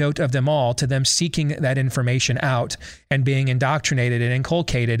antidote of them all to them seeking that information out and being indoctrinated and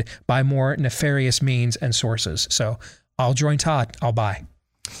inculcated by more nefarious means and sources. So I'll join Todd. I'll buy.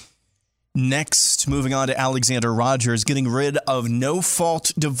 Next, moving on to Alexander Rogers, getting rid of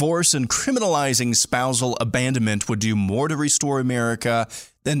no-fault divorce and criminalizing spousal abandonment would do more to restore America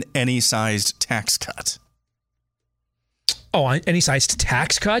than any sized tax cut. Oh, any sized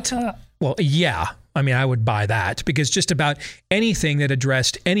tax cut? Well, yeah. I mean, I would buy that because just about anything that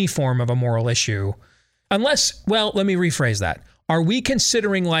addressed any form of a moral issue, unless, well, let me rephrase that. Are we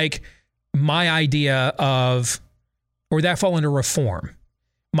considering like my idea of, or would that fall under reform?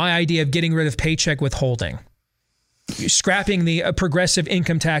 My idea of getting rid of paycheck withholding, scrapping the progressive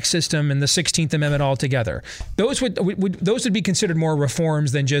income tax system and the 16th Amendment altogether. Those would be considered more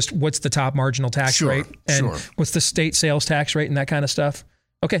reforms than just what's the top marginal tax rate and what's the state sales tax rate and that kind of stuff.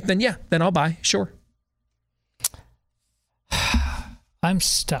 Okay, then I'll buy. Sure. I'm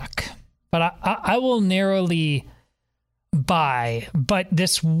stuck, but I will narrowly buy, but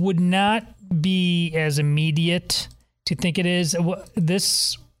this would not be as immediate Do you think it is?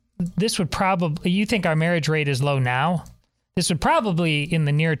 This would probably, you think our marriage rate is low now? This would probably, in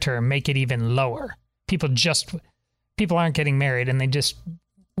the near term, make it even lower. People aren't getting married and they just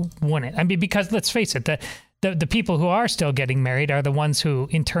wouldn't. I mean, because let's face it, the people who are still getting married are the ones who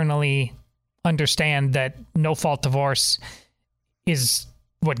internally understand that no-fault divorce is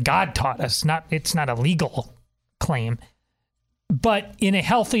what God taught us. It's not a legal claim. But in a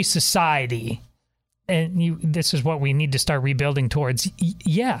healthy society, and this is what we need to start rebuilding towards,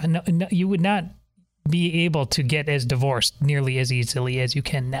 no, you would not be able to get as divorced nearly as easily as you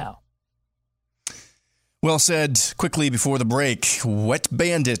can now. Well said. Quickly before the break, Wet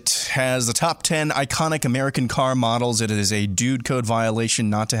Bandit has the top 10 iconic American car models. It is a dude code violation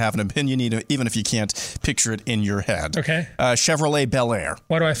not to have an opinion, even if you can't picture it in your head. Okay. Chevrolet Bel Air.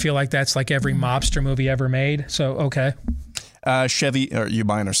 Why do I feel like that's like every mobster movie ever made? So, okay. Chevy, are you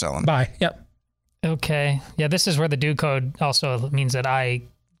buying or selling? Buy, yep. Okay. Yeah, this is where the dude code also means that I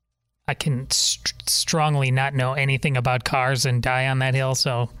can strongly not know anything about cars and die on that hill,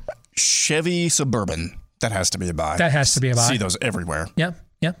 so. Chevy Suburban. That has to be a buy. That has to be a buy. See those everywhere. Yep.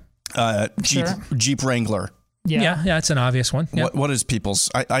 Jeep Wrangler. Yeah, it's an obvious one. Yep. What is people's?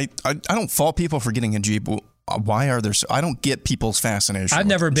 I don't fault people for getting a Jeep. Why are there? I don't get people's fascination. I've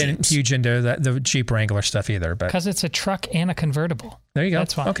never been Jeeps. huge into the Jeep Wrangler stuff either, but because it's a truck and a convertible. There you go.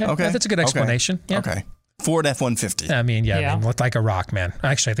 That's fine. Okay. That's a good explanation. Okay. Yeah. Okay. Ford F-150. I mean, looked like a rock, man.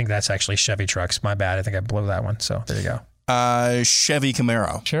 Actually, I think that's actually Chevy trucks. My bad. I think I blew that one. So there you go. Chevy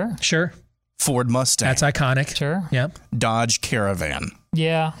Camaro. Sure. Ford Mustang. That's iconic. Sure. Yep. Dodge Caravan.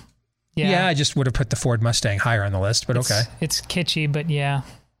 Yeah. I just would have put the Ford Mustang higher on the list, but okay. It's kitschy, but yeah.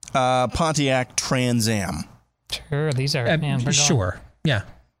 Pontiac Trans Am. Sure, these are sure. Yeah.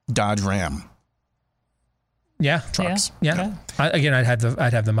 Dodge Ram. Yeah. Trucks. Yeah. Okay.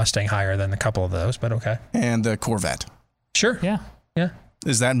 I'd have the Mustang higher than a couple of those, but okay. And the Corvette. Sure. Yeah.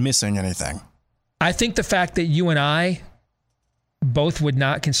 Is that missing anything? I think the fact that you and I both would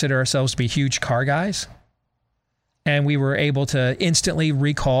not consider ourselves to be huge car guys, and we were able to instantly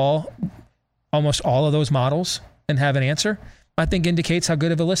recall almost all of those models and have an answer, I think indicates how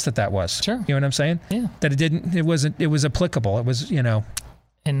good of a list that was. Sure. You know what I'm saying? Yeah. That it was applicable. It was,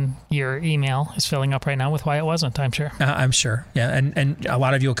 And your email is filling up right now with why it wasn't, I'm sure. I'm sure. Yeah. And a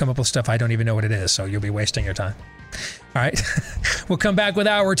lot of you will come up with stuff I don't even know what it is, so you'll be wasting your time. All right. We'll come back with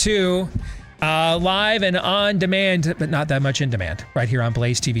hour 2. Live and on demand, but not that much in demand, right here on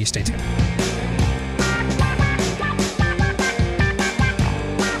Blaze TV. Stay tuned.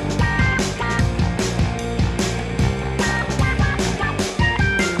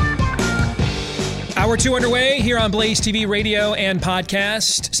 Hour 2 underway here on Blaze TV radio and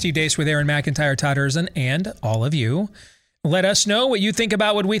podcast. Steve Deace with Aaron McIntyre, Todd Erzin, and all of you. Let us know what you think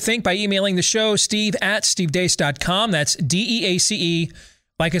about what we think by emailing the show, steve@stevedeace.com. That's DEACE.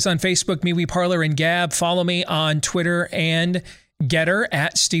 Like us on Facebook, MeWe, Parler, and Gab. Follow me on Twitter and Getter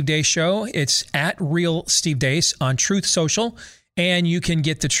at Steve Deace Show. It's at Real Steve Deace on Truth Social. And you can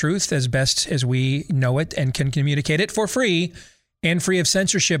get the truth as best as we know it and can communicate it for free and free of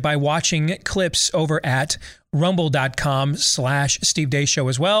censorship by watching clips over at rumble.com/Steve Deace Show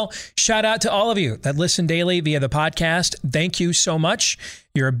as well. Shout out to all of you that listen daily via the podcast. Thank you so much.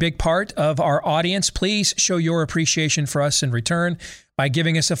 You're a big part of our audience. Please show your appreciation for us in return by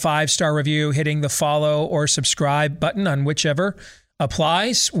giving us a 5-star review, hitting the follow or subscribe button on whichever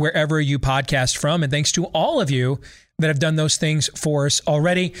applies wherever you podcast from. And thanks to all of you that have done those things for us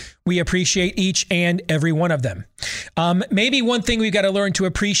already. We appreciate each and every one of them. Maybe one thing we've got to learn to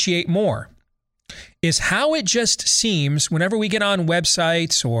appreciate more is how it just seems whenever we get on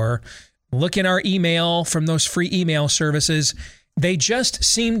websites or look in our email from those free email services, they just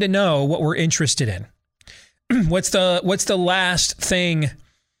seem to know what we're interested in. What's the last thing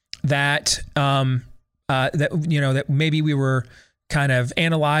that that maybe we were kind of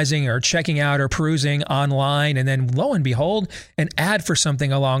analyzing or checking out or perusing online, and then lo and behold, an ad for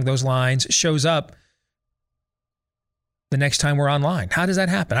something along those lines shows up the next time we're online. How does that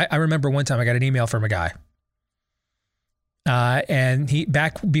happen? I remember one time I got an email from a guy, and he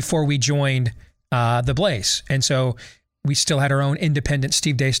back before we joined the Blaze, and so we still had our own independent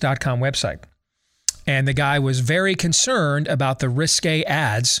stevedeace.com website. And the guy was very concerned about the risque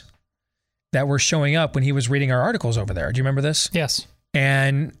ads that were showing up when he was reading our articles over there. Do you remember this? Yes.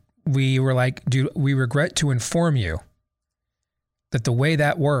 And we were like, dude, we regret to inform you that the way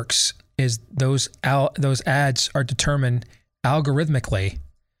that works is those ads are determined algorithmically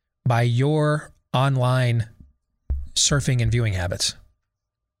by your online surfing and viewing habits.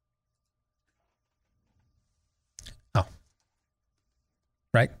 Oh.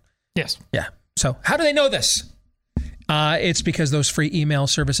 Right? Yes. Yeah. So how do they know this? It's because those free email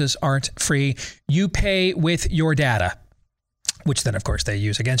services aren't free. You pay with your data, which then, of course, they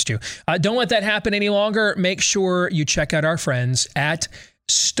use against you. Don't let that happen any longer. Make sure you check out our friends at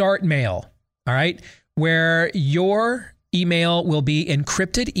StartMail, all right, where your email will be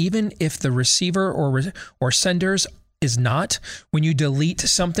encrypted even if the receiver or senders is not. When you delete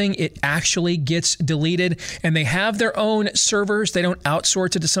something, it actually gets deleted, and they have their own servers. They don't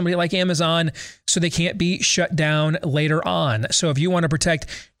outsource it to somebody like Amazon, so they can't be shut down later on. So if you want to protect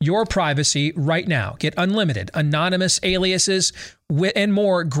your privacy right now, get unlimited, anonymous aliases, and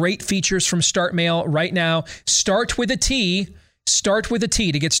more great features from StartMail right now. Start with a T. Start with a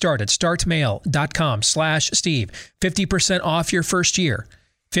T to get started. StartMail.com/Steve. 50% off your first year.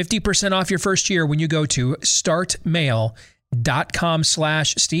 50% off your first year when you go to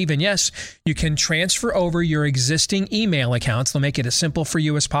startmail.com/Steve. And yes, you can transfer over your existing email accounts. They'll make it as simple for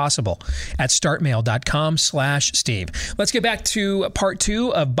you as possible at startmail.com/Steve. Let's get back to part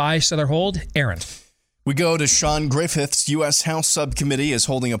 2 of Buy, Sell, or Hold. Aaron. We go to Sean Griffith's U.S. House Subcommittee is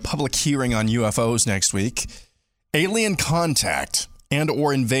holding a public hearing on UFOs next week. Alien contact and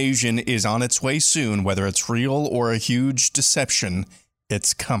or invasion is on its way soon, whether it's real or a huge deception.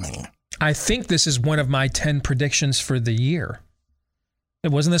 It's coming. I think this is one of my 10 predictions for the year.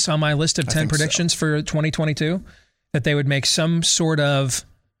 Wasn't this on my list of 10 predictions for 2022? That they would make some sort of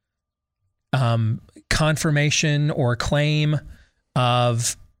confirmation or claim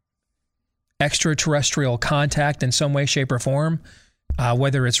of extraterrestrial contact in some way, shape, or form,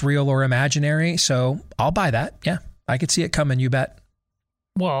 whether it's real or imaginary. So I'll buy that. Yeah, I could see it coming, you bet.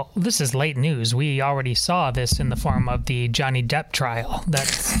 Well, this is late news. We already saw this in the form of the Johnny Depp trial, that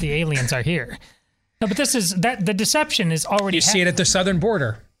the aliens are here. No, but this is that the deception is already. You see it at the southern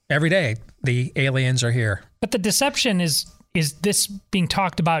border every day. The aliens are here. But the deception is this being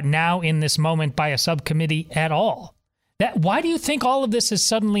talked about now in this moment by a subcommittee at all? Why do you think all of this is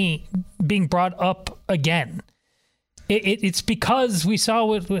suddenly being brought up again? It's because we saw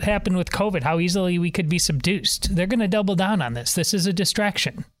what happened with COVID, how easily we could be seduced. They're going to double down on this. This is a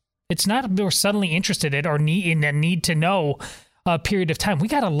distraction. It's not we're suddenly interested in or need to know a period of time. We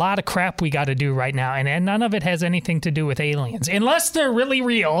got a lot of crap we got to do right now, and none of it has anything to do with aliens, unless they're really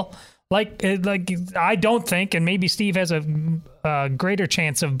real. Like I don't think, and maybe Steve has a greater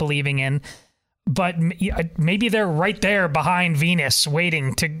chance of believing in. But maybe they're right there behind Venus,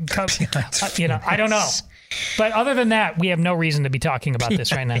 waiting to come. I don't know. But other than that, we have no reason to be talking about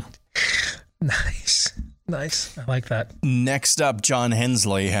this right now. Nice. I like that. Next up, John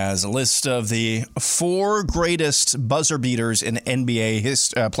Hensley has a list of the 4 greatest buzzer beaters in NBA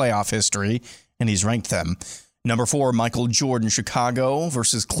playoff history, and he's ranked them. Number 4, Michael Jordan, Chicago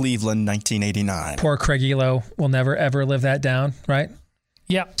versus Cleveland, 1989. Poor Craig Elo will never, ever live that down, right?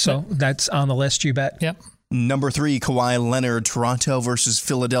 Yep. So that's on the list, you bet. Yep. Number 3, Kawhi Leonard, Toronto versus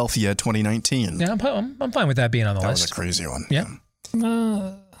Philadelphia, 2019. Yeah, I'm fine with that being on the list. That was a crazy one. Yeah.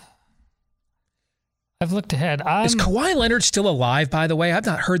 I've looked ahead. Is Kawhi Leonard still alive, by the way? I've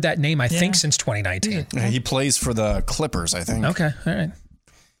not heard that name, I think, since 2019. Yeah, he plays for the Clippers, I think. Okay, all right.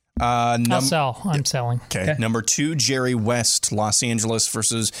 I'll sell. I'm selling. Okay. Number 2, Jerry West, Los Angeles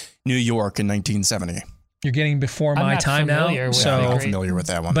versus New York in 1970. You're getting before my time now, so I'm familiar with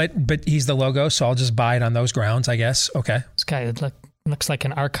that one. But he's the logo, so I'll just buy it on those grounds, I guess. Okay. This guy looks like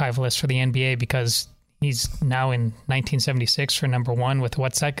an archivalist for the NBA because he's now in 1976 for number 1 with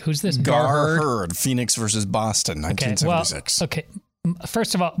what's that? Who's this? Gar Hurd, Phoenix versus Boston, 1976. Okay.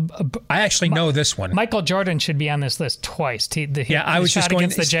 First of all, I actually know this one. Michael Jordan should be on this list twice. I was just going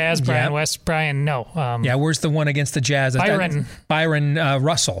against the Jazz. Brian West. Brian, no. Where's the one against the Jazz? Byron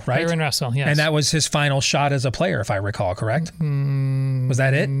Russell, right? Byron Russell, yes. And that was his final shot as a player, if I recall, correct? Was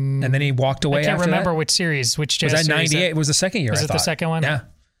that it? And then he walked away. I can't after remember that? which series. Which Jazz was that? Series 98 was the second year. Was it the second one? Yeah.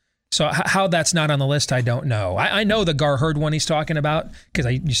 So how that's not on the list, I don't know. I know the Gar Hurd one he's talking about because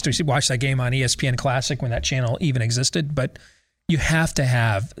I used to watch that game on ESPN Classic when that channel even existed, but you have to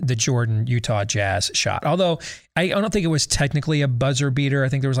have the Jordan Utah Jazz shot. Although I don't think it was technically a buzzer beater. I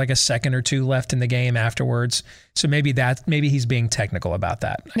think there was like a second or 2 left in the game afterwards. So maybe he's being technical about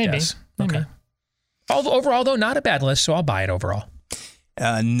that. I guess. Okay. Overall, though, not a bad list. So I'll buy it overall.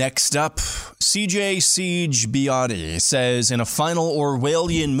 Next up, CJ Siege Biotti says, in a final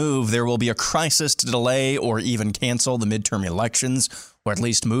Orwellian move, there will be a crisis to delay or even cancel the midterm elections, or at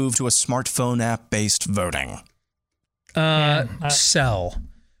least move to a smartphone app-based voting. Sell.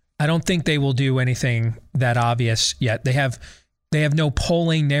 I don't think they will do anything that obvious yet. They have no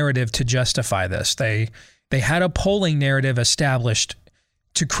polling narrative to justify this. They had a polling narrative established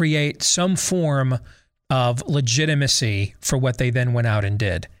to create some form of legitimacy for what they then went out and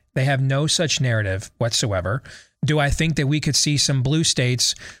did. They have no such narrative whatsoever. do I think that we could see some blue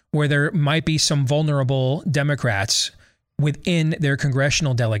states where there might be some vulnerable Democrats within their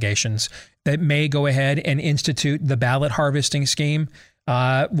congressional delegations that may go ahead and institute the ballot harvesting scheme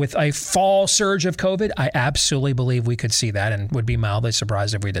with a fall surge of COVID? I absolutely believe we could see that and would be mildly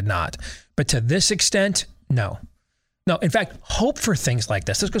surprised if we did not. But to this extent, no. No, in fact, hope for things like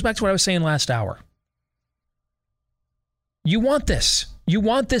this. This goes back to what I was saying last hour. You want this. You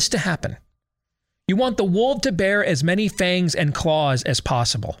want this to happen. You want the wolf to bear as many fangs and claws as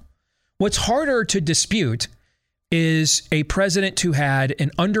possible. What's harder to dispute is a president who had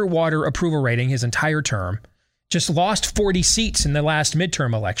an underwater approval rating his entire term, just lost 40 seats in the last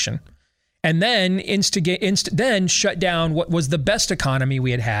midterm election, and then then shut down what was the best economy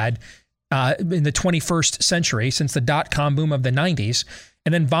we had in the 21st century since the dot-com boom of the 90s,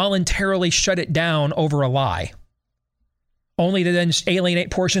 and then voluntarily shut it down over a lie, only to then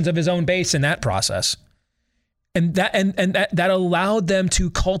alienate portions of his own base in that process. And that allowed them to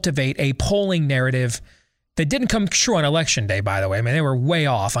cultivate a polling narrative that didn't come true on election day, by the way. I mean, they were way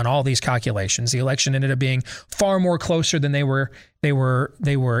off on all these calculations. The election ended up being far more closer than they were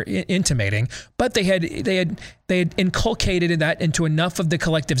intimating. But they had inculcated that into enough of the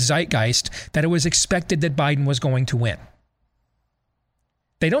collective zeitgeist that it was expected that Biden was going to win.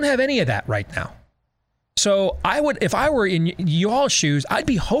 They don't have any of that right now. So if I were in y'all's shoes, I'd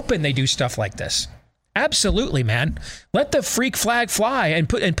be hoping they do stuff like this. Absolutely, man. Let the freak flag fly and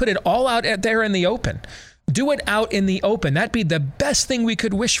put it all out there in the open. Do it out in the open. That'd be the best thing we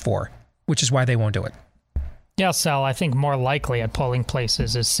could wish for, which is why they won't do it. Yeah, Sal, I think more likely at polling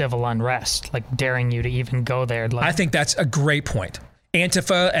places is civil unrest, like daring you to even go there. I think that's a great point.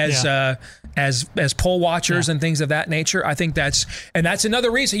 Antifa as poll watchers and things of that nature. I think that's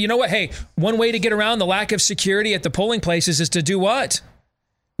another reason. You know what? Hey, one way to get around the lack of security at the polling places is to do what?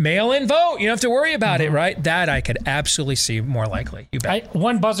 Mail-in vote. You don't have to worry about it, right? That I could absolutely see more likely. You bet.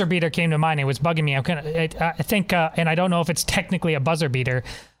 One buzzer beater came to mind. It was bugging me. I think, and I don't know if it's technically a buzzer beater,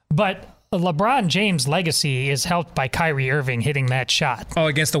 but LeBron James' legacy is helped by Kyrie Irving hitting that shot. Oh,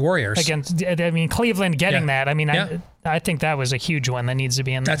 against the Warriors. Cleveland getting that. I mean, I think that was a huge one that needs to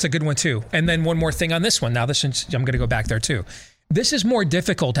be in there. That's a good one, too. And then one more thing on this one. Now, I'm going to go back there, too. This is more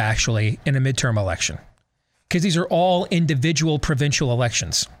difficult, actually, in a midterm election, because these are all individual provincial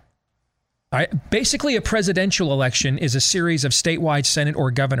elections. All right? Basically, a presidential election is a series of statewide Senate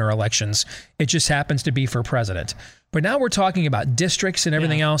or governor elections. It just happens to be for president. But now we're talking about districts and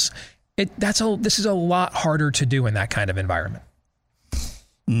everything else. This is a lot harder to do in that kind of environment.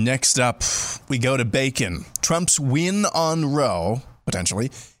 Next up, we go to Bacon. Trump's win on Roe,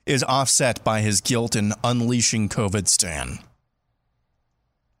 potentially, is offset by his guilt in unleashing COVID stan.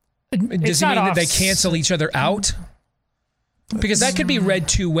 Does it mean that they cancel each other out? Because that could be read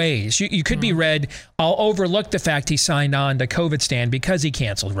two ways. You could be read, I'll overlook the fact he signed on to COVID stan because he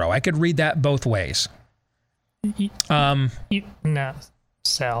canceled Roe. I could read that both ways. No,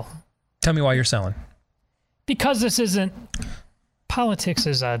 Sal. Tell me why you're selling. Because this isn't... Politics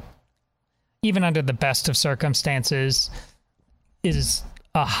is even under the best of circumstances, is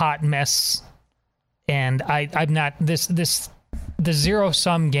a hot mess. And I'm not... The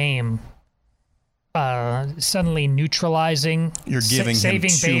zero-sum game suddenly neutralizing, you're giving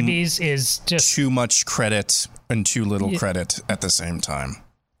saving him babies is just too much credit and too little credit at the same time.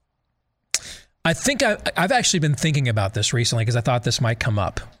 I think I've actually been thinking about this recently because I thought this might come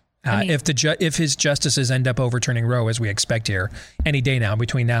up. If his justices end up overturning Roe, as we expect here, any day now,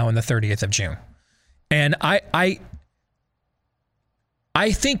 between now and the 30th of June. And I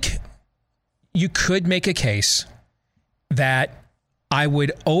think you could make a case that I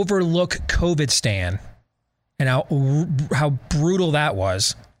would overlook COVID stan and how brutal that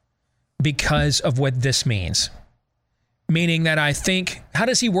was because of what this means. Meaning that I think, how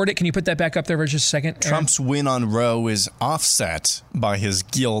does he word it? Can you put that back up there for just a second, Aaron? Trump's win on Roe is offset by his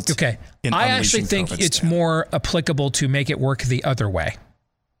guilt. Okay. I actually think it's more applicable to make it work the other way,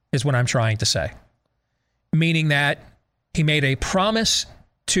 is what I'm trying to say. Meaning that he made a promise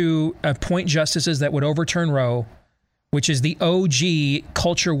to appoint justices that would overturn Roe, which is the OG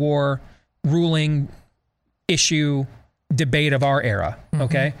culture war ruling issue debate of our era,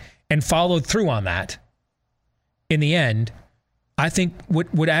 okay? And followed through on that. In the end, I think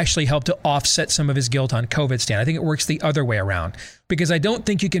would actually help to offset some of his guilt on COVID stan. I think it works the other way around, because I don't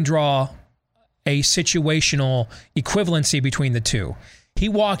think you can draw a situational equivalency between the two. He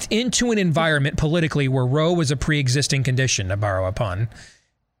walked into an environment politically where Roe was a pre-existing condition, to borrow a pun.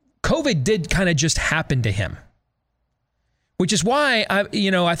 COVID did kind of just happen to him, which is why I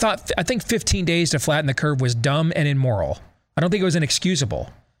think 15 days to flatten the curve was dumb and immoral. I don't think it was inexcusable.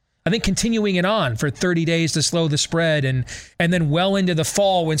 I think continuing it on for 30 days to slow the spread and then well into the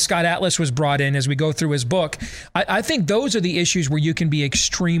fall when Scott Atlas was brought in as we go through his book, I think those are the issues where you can be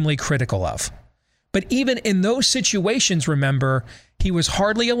extremely critical of. But even in those situations, remember, he was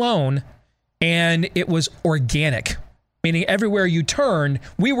hardly alone and it was organic. Meaning everywhere you turned,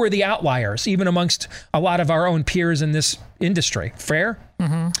 we were the outliers, even amongst a lot of our own peers in this industry. Fair?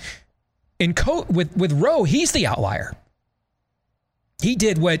 Mm-hmm. With Roe, he's the outlier. He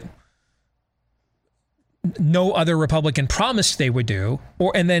did what no other Republican promised they would do,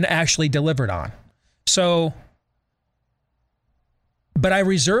 and then actually delivered on. So, but I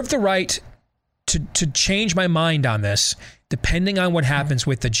reserve the right to change my mind on this, depending on what happens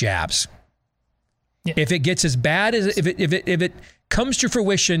with the jabs. Yeah. If it gets as bad as if it comes to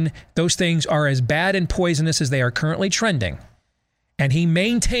fruition, those things are as bad and poisonous as they are currently trending, and he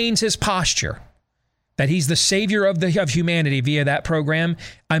maintains his posture that he's the savior of humanity via that program,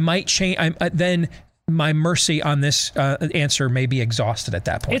 I might change. Then my mercy on this answer may be exhausted at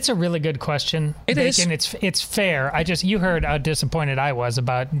that point. It's a really good question. It is. And it's fair. You heard how disappointed I was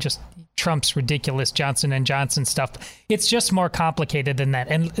about just Trump's ridiculous Johnson & Johnson stuff. It's just more complicated than that.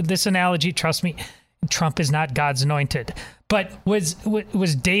 And this analogy, trust me, Trump is not God's anointed. But was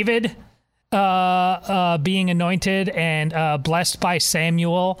David being anointed and blessed by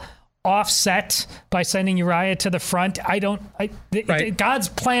Samuel offset by sending Uriah to the front? Right. God's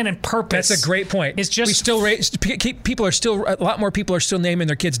plan and purpose. That's a great point. It's just a lot more people are still naming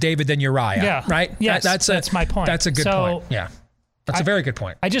their kids David than Uriah. Yeah. Right. Yes. That's my point. That's a good point. Yeah. That's a very good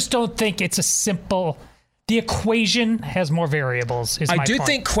point. I just don't think it's a simple. The equation has more variables. I do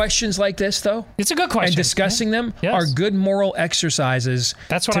think questions like this, though, it's a good question, and discussing them are good moral exercises.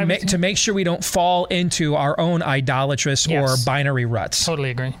 That's what to make sure we don't fall into our own idolatrous or binary ruts. Totally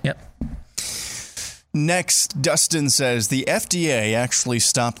agree. Yep. Next, Dustin says the FDA actually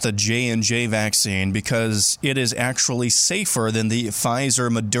stopped the J&J vaccine because it is actually safer than the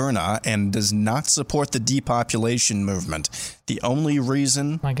Pfizer Moderna and does not support the depopulation movement. The only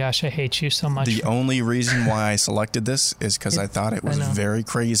reason... My gosh, I hate you so much. The only reason why I selected this is because I thought it was very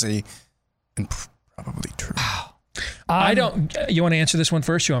crazy and probably true. I don't... You want to answer this one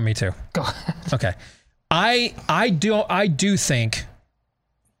first? You want me to? Go. Okay. I do think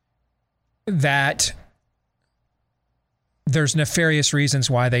that there's nefarious reasons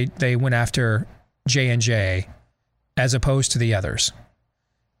why they went after J&J as opposed to the others.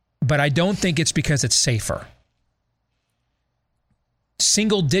 But I don't think it's because it's safer.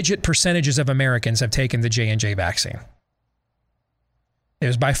 Single-digit percentages of Americans have taken the J&J vaccine. It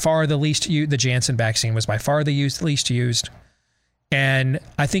was by far the least used. The Janssen vaccine was by far the least used. And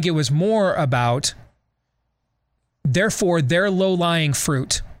I think it was more about, therefore, their low-lying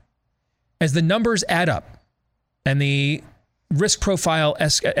fruit. As the numbers add up and the risk profile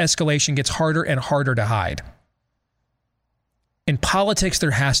escalation gets harder and harder to hide, in politics,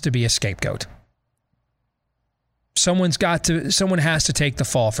 there has to be a scapegoat. Someone has to take the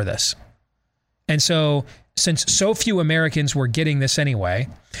fall for this. And so, since so few Americans were getting this anyway,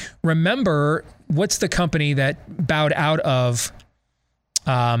 remember, what's the company that bowed out of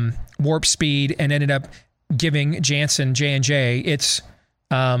Warp Speed and ended up giving Janssen, J&J, its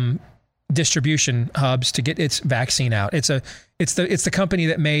distribution hubs to get its vaccine out? It's the company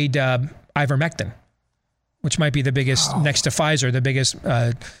that made ivermectin, which might be the biggest next to Pfizer, the biggest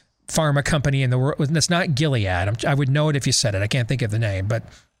pharma company in the world. That's not Gilead. I would know it if you said it. I can't think of the name, but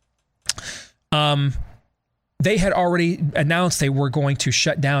they had already announced they were going to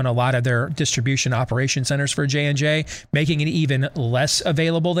shut down a lot of their distribution operation centers for J&J, making it even less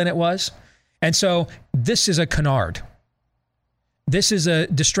available than it was. And so this is a canard. This is a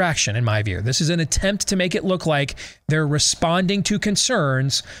distraction, in my view. This is an attempt to make it look like they're responding to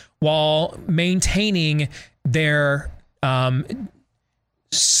concerns while maintaining their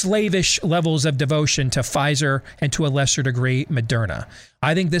slavish levels of devotion to Pfizer and, to a lesser degree, Moderna.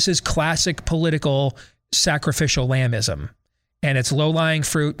 I think this is classic political sacrificial lambism, and it's low-lying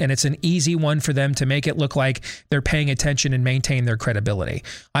fruit, and it's an easy one for them to make it look like they're paying attention and maintain their credibility.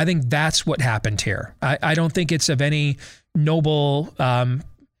 I think that's what happened here. I don't think it's of any noble. I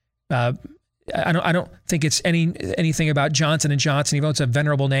don't think it's anything about Johnson & Johnson, even though it's a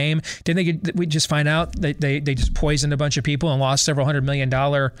venerable name. Didn't we just find out that they just poisoned a bunch of people and lost several $100 million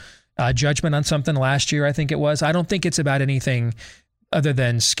judgment on something last year, I think it was. I don't think it's about anything other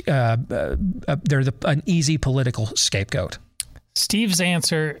than they're an easy political scapegoat. Steve's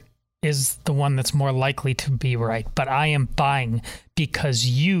answer is the one that's more likely to be right, but I am buying because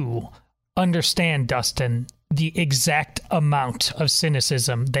you understand, Dustin, the exact amount of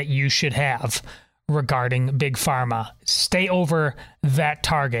cynicism that you should have regarding Big Pharma. Stay over that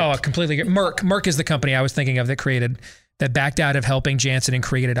target. Oh, completely. Merck is the company I was thinking of that backed out of helping Janssen and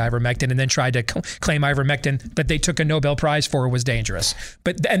created ivermectin, and then tried to claim ivermectin, but they took a Nobel Prize for, was dangerous.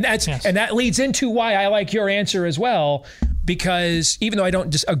 And that leads into why I like your answer as well, because even though I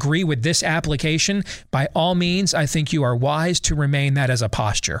don't disagree with this application, by all means, I think you are wise to remain that as a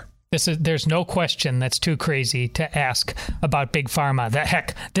posture. There's no question that's too crazy to ask about Big Pharma.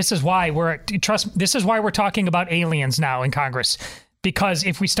 This is why we're talking about aliens now in Congress. Because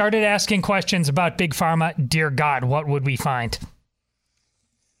if we started asking questions about Big Pharma, dear God, what would we find?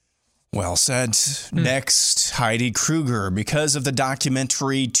 Well said. Next, Heidi Kruger. Because of the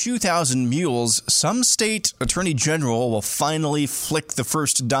documentary 2,000 Mules, some state attorney general will finally flick the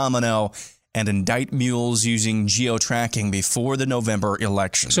first domino and indict mules using geo-tracking before the November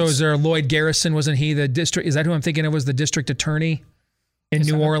elections. So is there Lloyd Garrison? Wasn't he the district? Is that who I'm thinking of? Was the district attorney in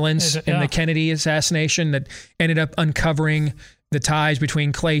New Orleans in the Kennedy assassination that ended up uncovering the ties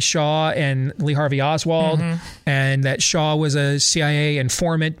between Clay Shaw and Lee Harvey Oswald, and that Shaw was a CIA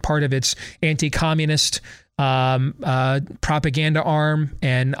informant, part of its anti-communist propaganda arm,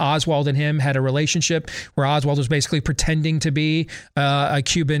 and Oswald and him had a relationship where Oswald was basically pretending to be a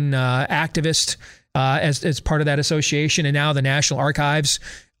Cuban activist as part of that association. And now the National Archives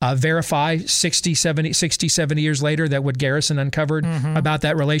verify 60, 70 years later that what Garrison uncovered about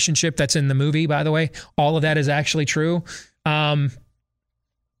that relationship, that's in the movie, by the way, all of that is actually true. I'll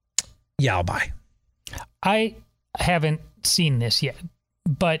buy. I haven't seen this yet,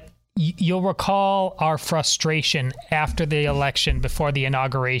 but you'll recall our frustration after the election, before the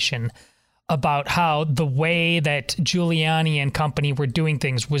inauguration, about how the way that Giuliani and company were doing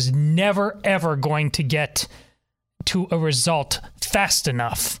things was never, ever going to get to a result fast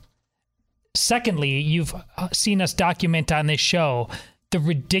enough. Secondly, you've seen us document on this show the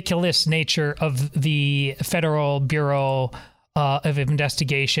ridiculous nature of the Federal Bureau of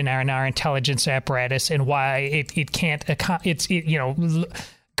Investigation and our intelligence apparatus, and why it can't,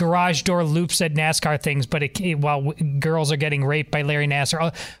 garage door loops at NASCAR things, but while girls are getting raped by Larry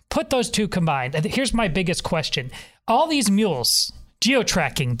Nassar. Put those two combined. Here's my biggest question. All these mules,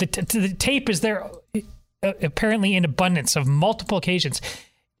 geo-tracking, the tape is there apparently in abundance of multiple occasions.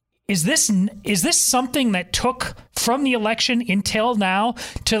 Is this something that took from the election until now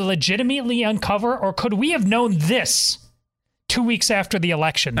to legitimately uncover, or could we have known this 2 weeks after the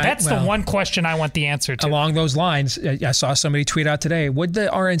election? That's the one question I want the answer to. Along those lines, I saw somebody tweet out today, what'd the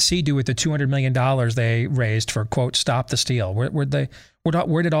RNC do with the $200 million they raised for, quote, Stop the Steal? Where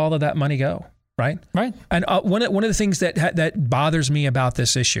did all of that money go? Right? Right. And one of the things that bothers me about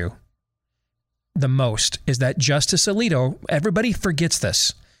this issue the most is that Justice Alito, everybody forgets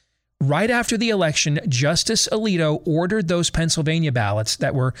this. Right after the election, Justice Alito ordered those Pennsylvania ballots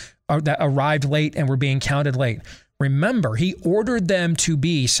that arrived late and were being counted late. Remember, he ordered them to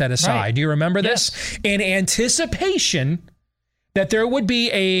be set aside. Right. Do you remember this? Yes. In anticipation that there would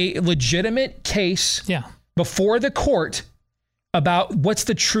be a legitimate case before the court about what's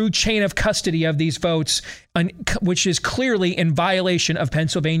the true chain of custody of these votes, which is clearly in violation of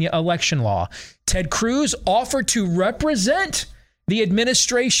Pennsylvania election law. Ted Cruz offered to represent the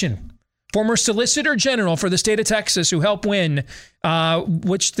administration. Former Solicitor General for the state of Texas, who helped win,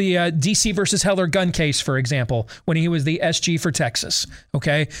 which the DC versus Heller gun case, for example, when he was the SG for Texas.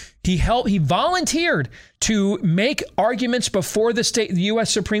 Okay, he volunteered to make arguments before the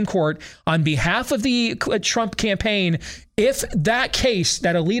U.S. Supreme Court on behalf of the Trump campaign. If that case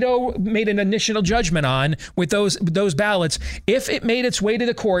that Alito made an initial judgment on with those ballots, if it made its way to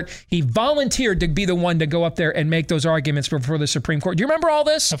the court, he volunteered to be the one to go up there and make those arguments before the Supreme Court. Do you remember all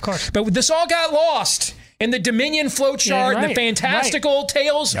this? Of course. But this all got lost in the Dominion flowchart, and the fantastical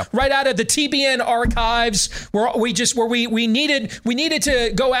tales right out of the TBN archives, where we needed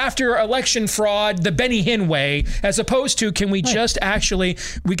to go after election fraud the Benny Hinn way, as opposed to can we just actually,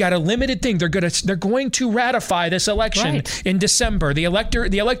 we got a limited thing. They're going to ratify this election in December. The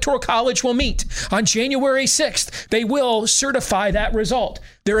Electoral College will meet on January 6th. They will certify that result.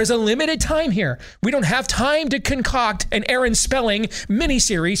 There is a limited time here. We don't have time to concoct an Aaron Spelling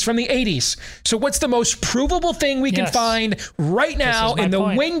miniseries from the 80s. So what's the most provable thing we can find right now in the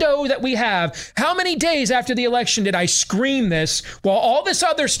window that we have? How many days after the election did I scream this while all this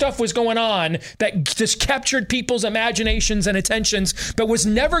other stuff was going on that just captured people's imaginations and attentions, but was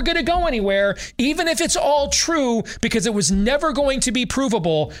never going to go anywhere, even if it's all true, because it was never going to be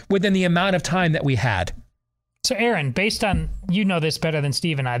provable within the amount of time that we had. So, Aaron, based on, you know this better than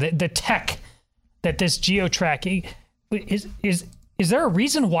Steve and I, the tech that this geo-tracking, is there a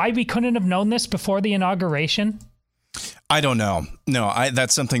reason why we couldn't have known this before the inauguration? I don't know. No,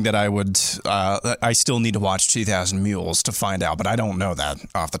 that's something that I would. I still need to watch 2,000 Mules to find out, but I don't know that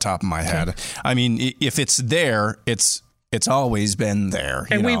off the top of my head. I mean, if it's there, it's always been there.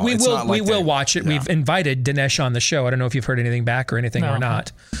 And we will watch it. Yeah. We've invited Dinesh on the show. I don't know if you've heard anything back or anything or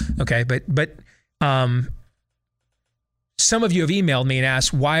not. Okay, but some of you have emailed me and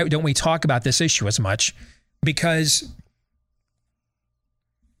asked, why don't we talk about this issue as much? Because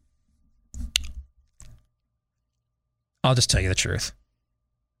I'll just tell you the truth.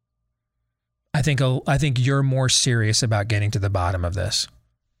 I think you're more serious about getting to the bottom of this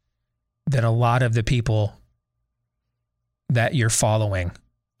than a lot of the people that you're following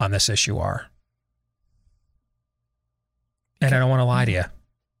on this issue are. And I don't want to lie to you.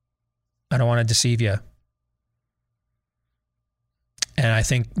 I don't want to deceive you. And I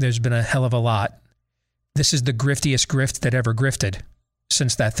think there's been a hell of a lot. This is the griftiest grift that ever grifted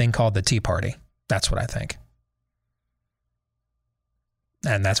since that thing called the Tea Party. That's what I think.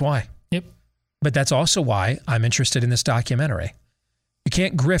 And that's why. Yep. But that's also why I'm interested in this documentary. You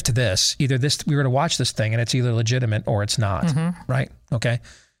can't grift this. Either this, we were to watch this thing and it's either legitimate or it's not. Mm-hmm. Right? Okay.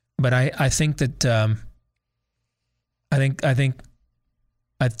 But I think that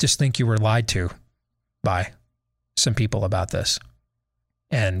I just think you were lied to by some people about this.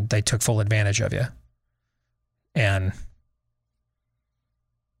 And they took full advantage of you. And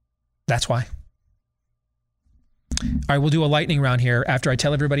that's why. All right, we'll do a lightning round here after I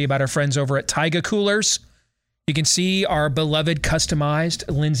tell everybody about our friends over at Taiga Coolers. You can see our beloved customized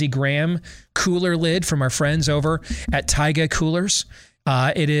Lindsey Graham cooler lid from our friends over at Taiga Coolers.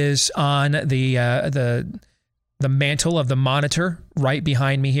 It is on the mantle of the monitor right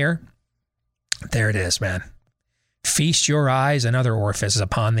behind me here. There it is, man. Feast your eyes and other orifices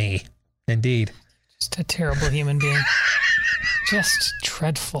upon thee. Indeed. Just a terrible human being. Just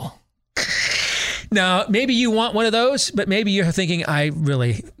dreadful. Now, maybe you want one of those, but maybe you're thinking, I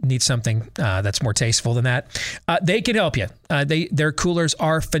really need something that's more tasteful than that. They can help you. Their coolers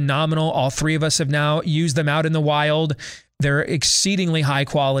are phenomenal. All three of us have now used them out in the wild. They're exceedingly high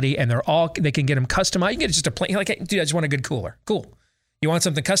quality, and they can get them customized. You can get just a plain, like, dude, I just want a good cooler. Cool. You want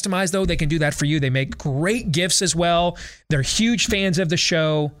something customized, though? They can do that for you. They make great gifts as well. They're huge fans of the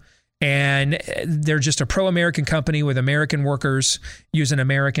show. And they're just a pro-American company with American workers using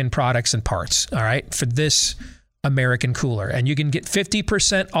American products and parts, all right, for this American cooler. And you can get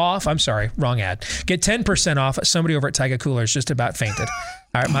 50% off. I'm sorry, wrong ad. Get 10% off. Somebody over at Taiga Coolers just about fainted.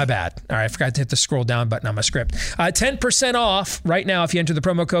 All right, my bad. All right, I forgot to hit the scroll down button on my script. 10% off right now if you enter the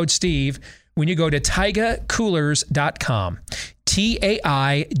promo code Steve when you go to TaigaCoolers.com.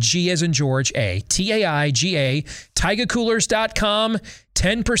 TAIG as in George A. TAIGA. TaigaCoolers.com.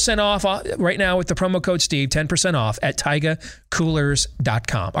 10% off right now with the promo code Steve. 10% off at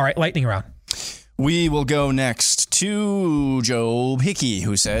TaigaCoolers.com. All right, lightning round. We will go next to Job Hickey,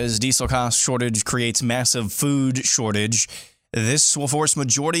 who says diesel cost shortage creates massive food shortage. This will force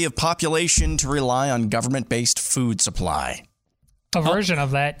majority of population to rely on government-based food supply. A version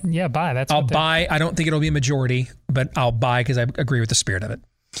of that. Yeah, buy. I'll buy. I don't think it'll be a majority, but I'll buy because I agree with the spirit of it.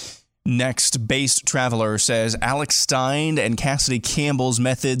 Next, Based Traveler says Alex Stein and Cassidy Campbell's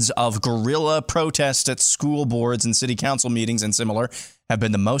methods of guerrilla protest at school boards and city council meetings and similar have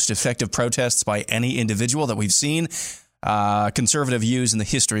been the most effective protests by any individual that we've seen conservative use in the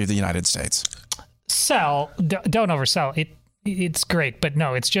history of the United States. Don't oversell it. It's great, but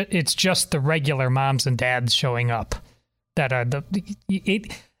no, it's just the regular moms and dads showing up that are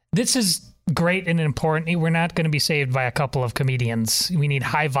this is great and important. We're not going to be saved by a couple of comedians. We need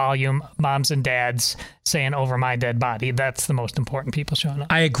high volume moms and dads saying over my dead body. That's the most important people showing up.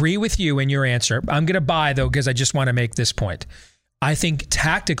 I agree with you in your answer. I'm going to buy, though, because I just want to make this point. I think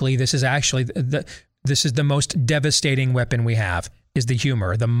tactically this is actually the most devastating weapon we have is the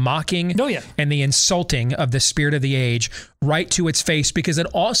humor, the mocking and the insulting of the spirit of the age right to its face, because it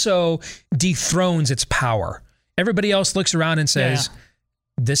also dethrones its power. Everybody else looks around and says,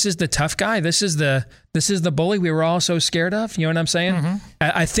 this is the tough guy. This is the bully we were all so scared of. You know what I'm saying? Mm-hmm.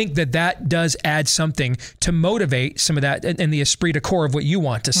 I think that does add something to motivate some of that and the esprit de corps of what you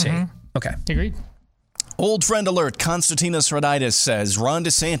want to see. Mm-hmm. Okay. Agreed. Old friend alert, Konstantinos Roditis says Ron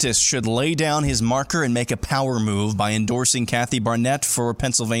DeSantis should lay down his marker and make a power move by endorsing Kathy Barnett for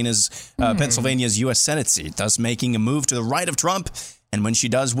Pennsylvania's U.S. Senate seat, thus making a move to the right of Trump, and when she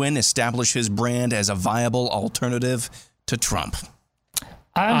does win, establish his brand as a viable alternative to Trump.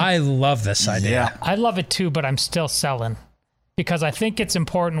 I love this idea. Yeah. I love it too, but I'm still selling because I think it's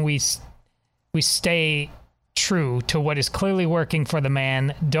important we stay true to what is clearly working for the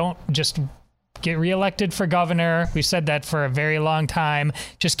man. Don't just get reelected for governor. We've said that for a very long time.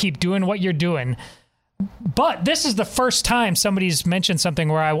 Just keep doing what you're doing. But this is the first time somebody's mentioned something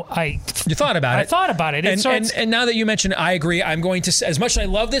where you thought about it. I thought about it. And now that you mentioned it, I agree. I'm going to, as much as I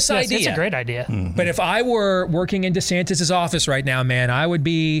love this idea. It's a great idea. Mm-hmm. But if I were working in DeSantis' office right now, man, I'd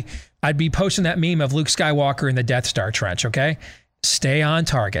be posting that meme of Luke Skywalker in the Death Star trench, okay? Stay on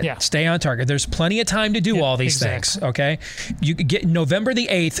target. Yeah. Stay on target. There's plenty of time to do all these things, okay? You get November the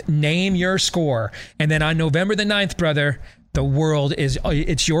 8th, name your score. And then on November the 9th, brother, the world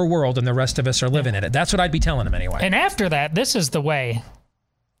it's your world and the rest of us are living in it. That's what I'd be telling them anyway. And after that, this is the way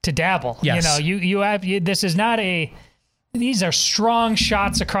to dabble. Yes. This is not these are strong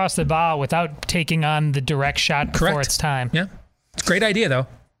shots across the bow without taking on the direct shot before it's time. Yeah. It's a great idea, though.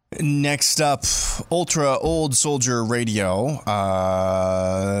 Next up, Ultra Old Soldier Radio.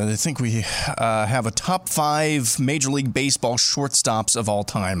 I think we have a top 5 Major League Baseball shortstops of all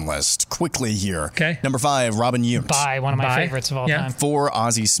time list. Quickly here. Okay. Number 5, Robin Yount. Bye, one of my favorites of all time. 4,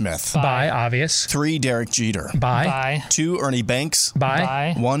 Ozzie Smith. Bye, obvious. 3, Derek Jeter. Bye. 2, Ernie Banks.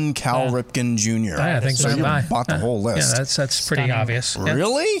 Bye. 1, Cal Ripken Jr. I think so. You bought the whole list. Yeah, that's pretty obvious.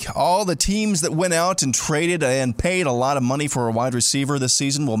 Really? All the teams that went out and traded and paid a lot of money for a wide receiver this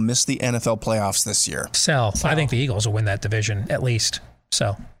season will miss the NFL playoffs this year. Sell. I think the Eagles will win that division at least.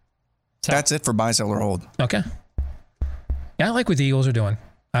 So that's it for buy, sell, or hold. Okay. Yeah, I like what the Eagles are doing.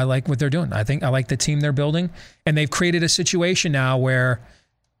 I like what they're doing. I like the team they're building, and they've created a situation now where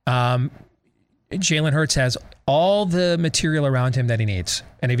Jalen Hurts has all the material around him that he needs.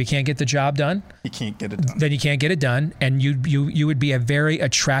 And if he can't get the job done, he can't get it done. Then you can't get it done. And you would be a very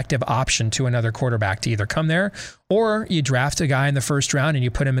attractive option to another quarterback to either come there, or you draft a guy in the first round and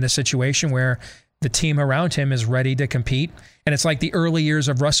you put him in a situation where the team around him is ready to compete. And it's like the early years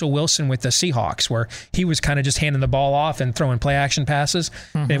of Russell Wilson with the Seahawks, where he was kind of just handing the ball off and throwing play action passes.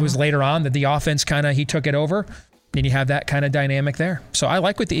 Mm-hmm. And it was later on that the offense he took it over. And you have that kind of dynamic there. So I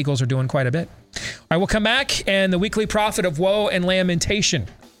like what the Eagles are doing quite a bit. All right, we'll come back, and the weekly prophet of woe and lamentation,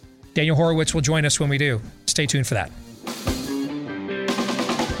 Daniel Horowitz, will join us when we do. Stay tuned for that.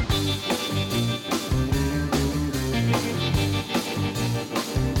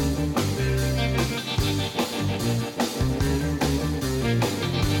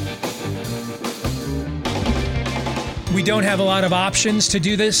 We don't have a lot of options to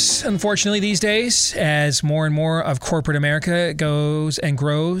do this, unfortunately, these days, as more and more of corporate America goes and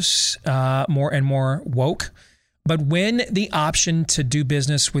grows more and more woke. But when the option to do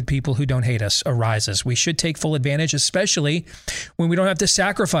business with people who don't hate us arises, we should take full advantage, especially when we don't have to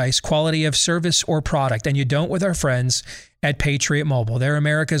sacrifice quality of service or product. And you don't with our friends at Patriot Mobile. They're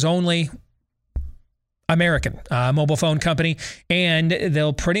America's only American mobile phone company, and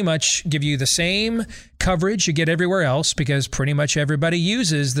they'll pretty much give you the same coverage you get everywhere else, because pretty much everybody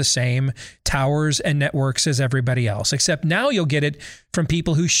uses the same towers and networks as everybody else, except now you'll get it from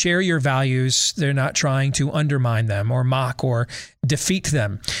people who share your values. They're not trying to undermine them or mock or defeat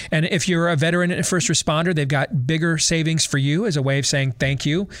them. And if you're a veteran and first responder, they've got bigger savings for you as a way of saying thank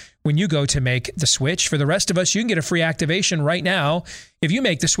you when you go to make the switch. For the rest of us, you can get a free activation right now if you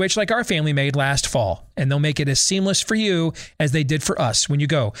make the switch like our family made last fall. And they'll make it as seamless for you as they did for us when you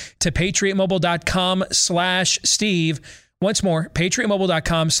go to patriotmobile.com/Steve. Once more,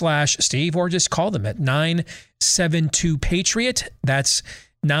 patriotmobile.com/Steve, or just call them at 972-PATRIOT. That's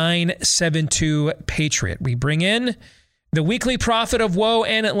 972-PATRIOT. We bring in the weekly prophet of woe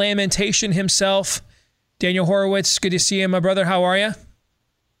and lamentation himself, Daniel Horowitz. Good to see you, my brother. How are you?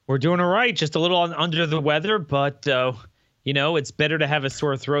 We're doing all right. Just a little under the weather, but, it's better to have a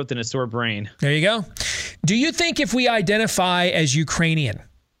sore throat than a sore brain. There you go. Do you think if we identify as Ukrainian,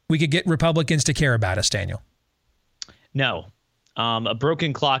 we could get Republicans to care about us, Daniel? No. A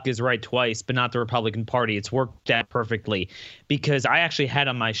broken clock is right twice, but not the Republican Party. It's worked out perfectly, because I actually had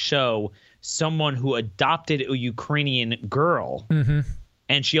on my show someone who adopted a Ukrainian girl,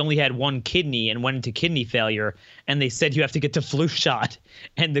 and she only had one kidney and went into kidney failure, and they said you have to get the flu shot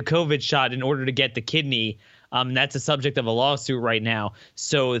and the COVID shot in order to get the kidney. That's a subject of a lawsuit right now.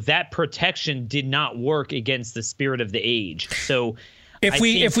 So that protection did not work against the spirit of the age. So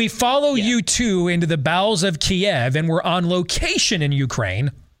if we follow you two into the bowels of Kiev and we're on location in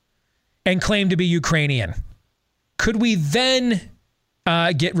Ukraine and claim to be Ukrainian, could we then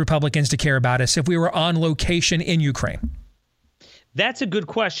get Republicans to care about us if we were on location in Ukraine? That's a good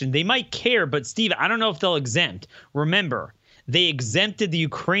question. They might care, but Steve, I don't know if they'll exempt. Remember, they exempted the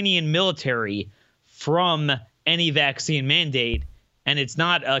Ukrainian military from any vaccine mandate, and it's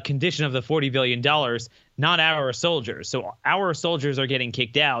not a condition of the $40 billion, not our soldiers. So our soldiers are getting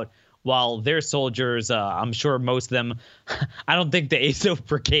kicked out, while their soldiers, I'm sure most of them, I don't think the Azov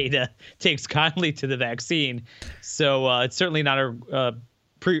Brigade takes kindly to the vaccine. So it's certainly not a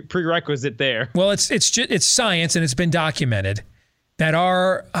prerequisite there. Well, it's science, and it's been documented that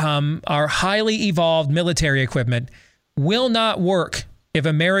our highly evolved military equipment will not work if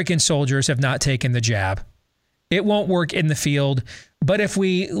American soldiers have not taken the jab. It won't work in the field. But if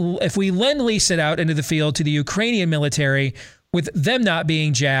we lend-lease it out into the field to the Ukrainian military with them not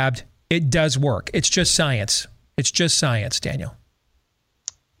being jabbed, it does work. It's just science. It's just science, Daniel.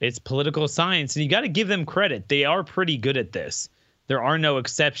 It's political science, and you got to give them credit. They are pretty good at this. There are no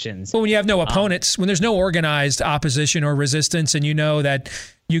exceptions. Well, when you have no opponents, when there's no organized opposition or resistance, and you know that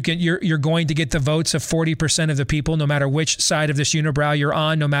you're going to get the votes of 40% of the people, no matter which side of this unibrow you're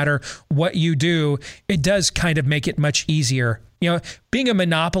on, no matter what you do, it does kind of make it much easier. You know, being a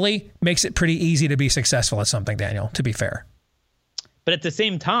monopoly makes it pretty easy to be successful at something, Daniel, to be fair. But at the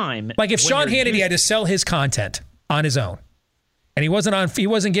same time, like if Sean Hannity had to sell his content on his own, and he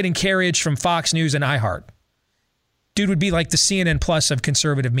wasn't getting carriage from Fox News and iHeart, dude would be like the CNN Plus of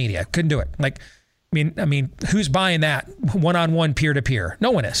conservative media. Couldn't do it. Like, I mean, who's buying that one-on-one, peer-to-peer?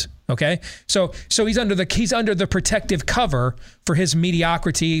 No one is. Okay, so he's under the protective cover for his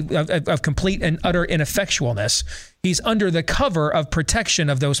mediocrity of complete and utter ineffectualness. He's under the cover of protection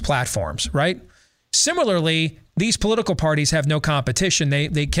of those platforms, right? Similarly, these political parties have no competition.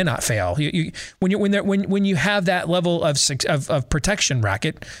 They cannot fail. When you have that level of protection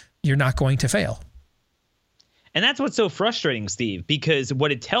racket, you're not going to fail. And that's what's so frustrating, Steve, because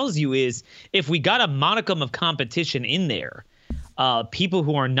what it tells you is if we got a modicum of competition in there, people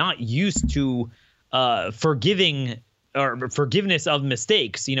who are not used to forgiving or forgiveness of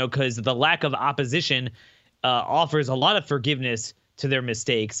mistakes, you know, because the lack of opposition offers a lot of forgiveness to their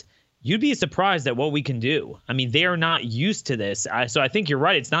mistakes, you'd be surprised at what we can do. I mean, they are not used to this. So I think you're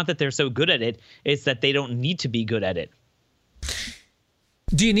right. It's not that they're so good at it. It's that they don't need to be good at it.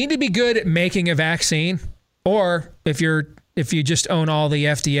 Do you need to be good at making a vaccine? Or if you just own all the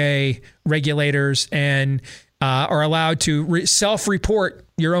FDA regulators and are allowed to self-report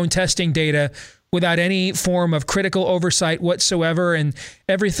your own testing data without any form of critical oversight whatsoever, and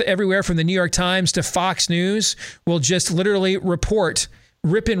everywhere from the New York Times to Fox News will just literally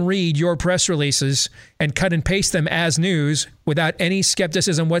rip and read your press releases and cut and paste them as news without any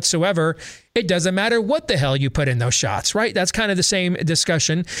skepticism whatsoever. It doesn't matter what the hell you put in those shots, right? That's kind of the same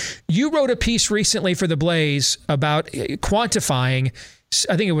discussion. You wrote a piece recently for The Blaze about quantifying,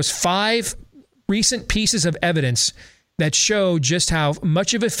 I think it was 5 recent pieces of evidence that show just how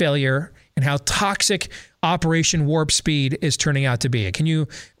much of a failure and how toxic Operation Warp Speed is turning out to be. Can you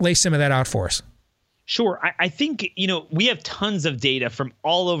lay some of that out for us? Sure. I think, you know, we have tons of data from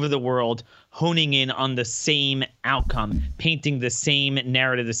all over the world honing in on the same outcome, painting the same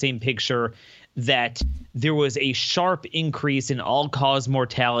narrative, the same picture, that there was a sharp increase in all-cause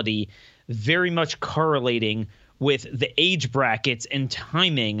mortality, very much correlating with the age brackets and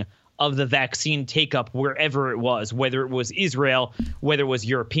timing of the vaccine take-up wherever it was, whether it was Israel, whether it was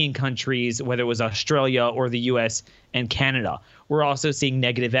European countries, whether it was Australia or the U.S. and Canada. We're also seeing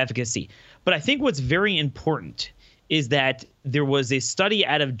negative efficacy. But I think what's very important is that there was a study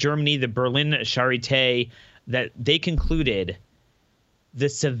out of Germany, the Berlin Charité, that they concluded the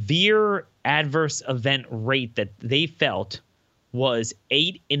severe adverse event rate that they felt was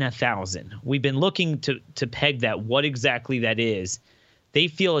 8 in 1,000. We've been looking to peg that, what exactly that is. They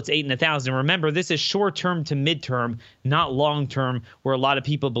feel it's 8 in 1,000. Remember, this is short-term to mid-term, not long-term, where a lot of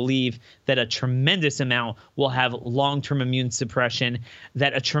people believe that a tremendous amount will have long-term immune suppression,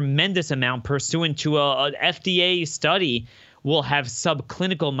 that a tremendous amount, pursuant to an FDA study, will have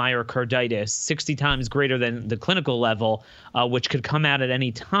subclinical myocarditis, 60 times greater than the clinical level, which could come out at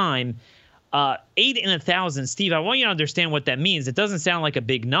any time. 8 in 1,000, Steve, I want you to understand what that means. It doesn't sound like a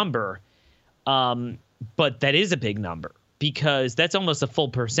big number, but that is a big number, because that's almost a full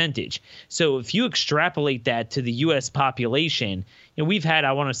percentage. So if you extrapolate that to the U.S. population, you know, we've had,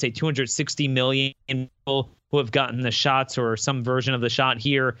 I want to say, 260 million people who have gotten the shots or some version of the shot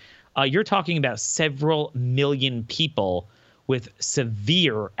here. You're talking about several million people with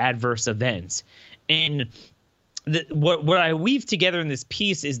severe adverse events. And what I weave together in this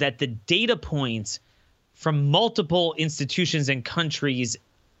piece is that the data points from multiple institutions and countries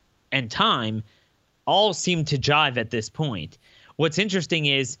and time all seem to jive at this point. What's interesting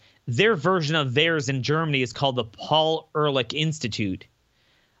is their version of theirs in Germany is called the Paul Ehrlich Institute.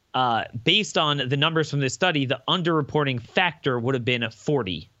 Based on the numbers from this study, the underreporting factor would have been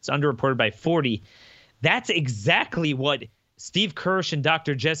 40. It's underreported by 40. That's exactly what Steve Kirsch and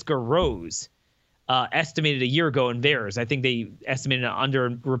Dr. Jessica Rose estimated a year ago in theirs. I think they estimated an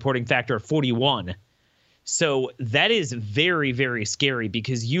underreporting factor of 41. So that is very, very scary,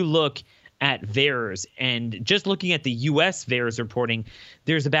 because you look at VAERS, and just looking at the U.S. VAERS reporting,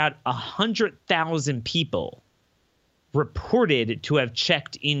 there's about 100,000 people reported to have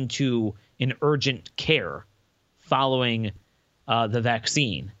checked into an urgent care following the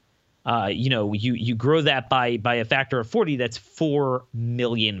vaccine. You grow that by a factor of 40, that's 4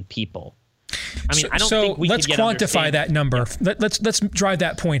 million people. I mean, I don't think we let's quantify that number. Yeah. Let's drive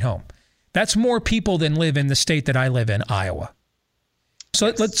that point home. That's more people than live in the state that I live in, Iowa. So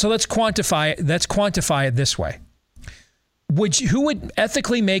let's quantify it. Let's quantify it this way. Who would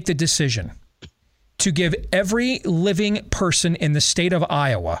ethically make the decision to give every living person in the state of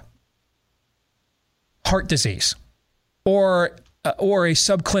Iowa heart disease or a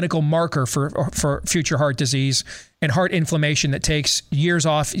subclinical marker for future heart disease and heart inflammation that takes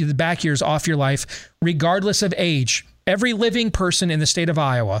the back years off your life, regardless of age? Every living person in the state of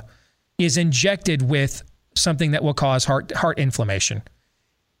Iowa is injected with something that will cause heart inflammation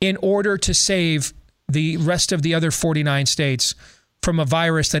in order to save the rest of the other 49 states from a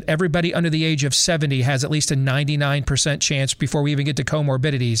virus that everybody under the age of 70 has at least a 99% chance, before we even get to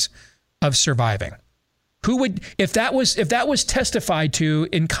comorbidities, of surviving. Who would, if that was testified to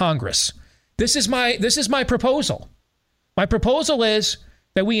in Congress? This is my proposal. My proposal is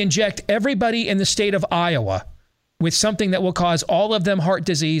that we inject everybody in the state of Iowa with something that will cause all of them heart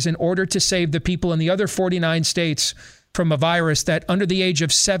disease in order to save the people in the other 49 states from a virus that under the age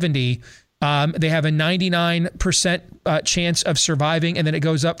of 70, they have a 99% chance of surviving, and then it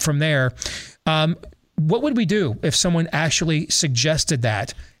goes up from there. What would we do if someone actually suggested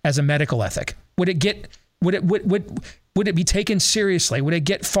that as a medical ethic? Would it be taken seriously? Would it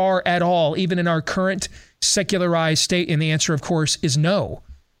get far at all, even in our current secularized state? And the answer, of course, is no.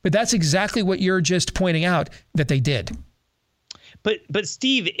 But that's exactly what you're just pointing out that they did. But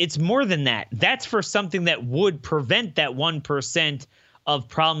Steve, it's more than that. That's for something that would prevent that 1% of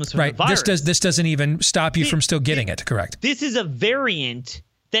problems with the virus. This doesn't even stop you from still getting it, correct? This is a variant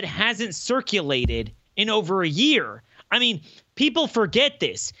that hasn't circulated in over a year. I mean, people forget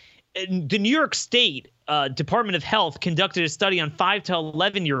this. The New York State Department of Health conducted a study on 5 to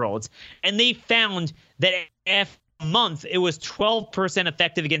 11-year-olds, and they found that after a month, it was 12%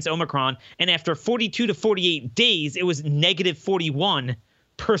 effective against Omicron, and after 42 to 48 days, it was negative 41%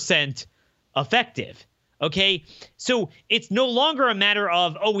 effective. Okay, so it's no longer a matter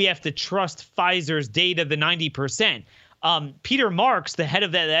of, we have to trust Pfizer's data, the 90%. Peter Marks, the head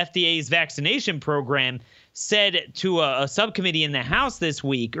of the FDA's vaccination program, said to a subcommittee in the House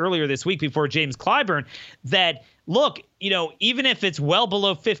earlier this week before James Clyburn, that, look, even if it's well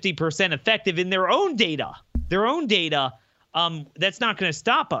below 50% effective in their own data, that's not going to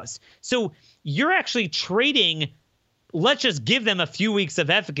stop us. So you're actually trading, let's just give them a few weeks of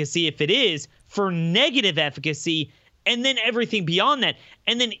efficacy if it is, for negative efficacy, and then everything beyond that.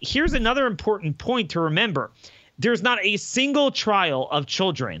 And then here's another important point to remember. There's not a single trial of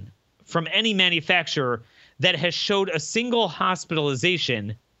children from any manufacturer that has showed a single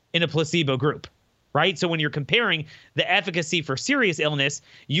hospitalization in a placebo group, right? So when you're comparing the efficacy for serious illness,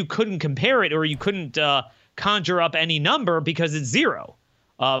 you couldn't compare it, or you couldn't conjure up any number because it's zero.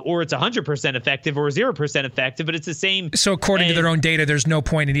 Or it's 100% effective or 0% effective, but it's the same. So according to their own data, there's no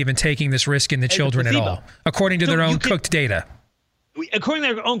point in even taking this risk in the children at all, according to their own cooked data. According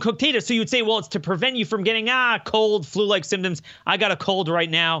to their own cooked data. So you would say, well, it's to prevent you from getting cold, flu-like symptoms. I got a cold right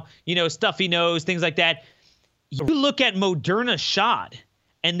now, stuffy nose, things like that. You look at Moderna shot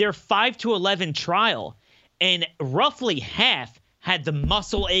and their 5 to 11 trial, and roughly half had the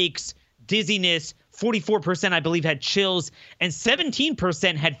muscle aches, dizziness, 44%, I believe, had chills, and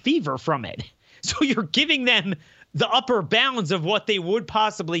 17% had fever from it. So you're giving them the upper bounds of what they would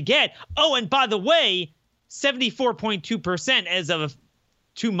possibly get. Oh, and by the way, 74.2% as of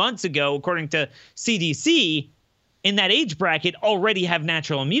 2 months ago, according to CDC, in that age bracket already have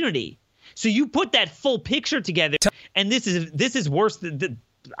natural immunity. So you put that full picture together, and this is worse than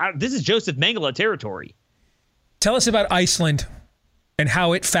this is Joseph Mengele territory. Tell us about Iceland and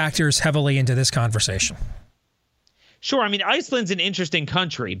how it factors heavily into this conversation. Sure. I mean, Iceland's an interesting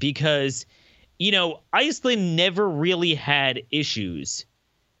country because, Iceland never really had issues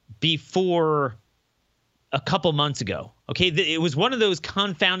before a couple months ago. Okay. It was one of those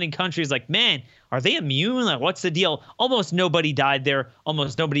confounding countries like, man, are they immune? Like, what's the deal? Almost nobody died there.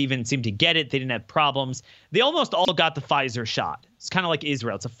 Almost nobody even seemed to get it. They didn't have problems. They almost all got the Pfizer shot. It's kind of like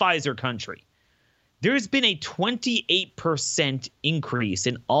Israel. It's a Pfizer country. There's been a 28% increase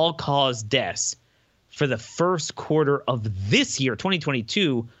in all-cause deaths for the first quarter of this year,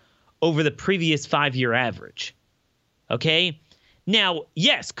 2022, over the previous 5-year average. Okay? Now,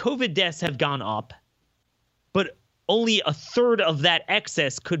 yes, COVID deaths have gone up, but only a third of that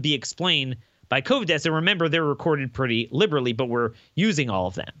excess could be explained by COVID deaths. And remember, they're recorded pretty liberally, but we're using all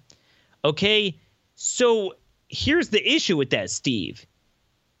of them. Okay, so here's the issue with that, Steve.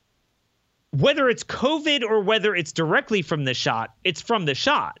 Whether it's COVID or whether it's directly from the shot, it's from the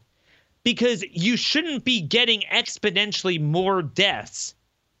shot. Because you shouldn't be getting exponentially more deaths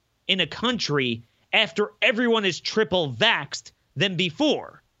in a country after everyone is triple vaxxed than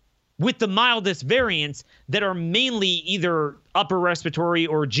before, with the mildest variants that are mainly either upper respiratory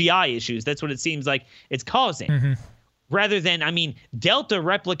or GI issues. That's what it seems like it's causing. Mm-hmm. Rather than, Delta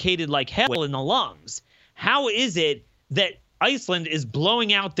replicated like hell in the lungs. How is it that Iceland is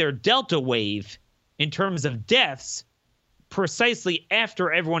blowing out their Delta wave in terms of deaths precisely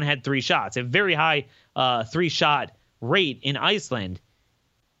after everyone had 3 shots? A very high 3-shot rate in Iceland.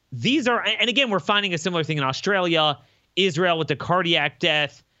 These are, and again, we're finding a similar thing in Australia, Israel with the cardiac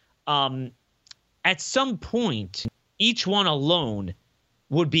death. At some point, each one alone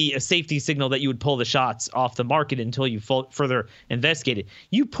would be a safety signal that you would pull the shots off the market until you further investigate it.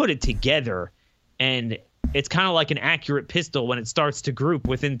 You put it together, and it's kind of like an accurate pistol when it starts to group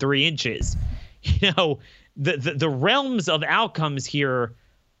within 3 inches. You know, the realms of outcomes here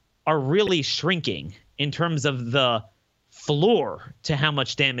are really shrinking in terms of the floor to how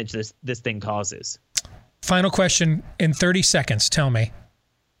much damage this thing causes. Final question in 30 seconds. Tell me,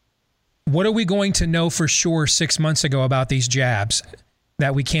 what are we going to know for sure 6 months ago about these jabs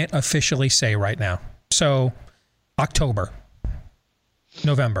that we can't officially say right now? So October,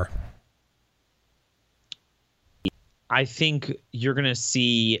 November. I think you're going to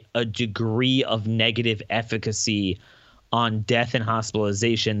see a degree of negative efficacy on death and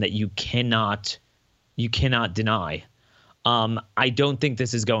hospitalization that you cannot deny. I don't think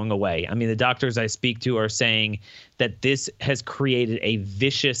this is going away. The doctors I speak to are saying that this has created a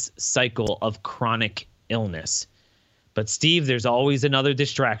vicious cycle of chronic illness. But Steve, there's always another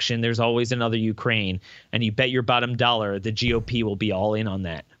distraction. There's always another Ukraine. And you bet your bottom dollar the GOP will be all in on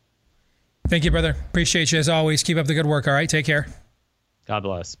that. Thank you, brother. Appreciate you as always. Keep up the good work. All right. Take care. God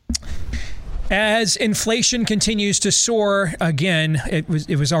bless. As inflation continues to soar again, it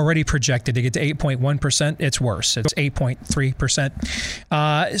was already projected to get to 8.1%. It's worse. It's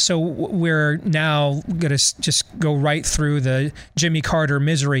 8.3%. So we're now going to just go right through the Jimmy Carter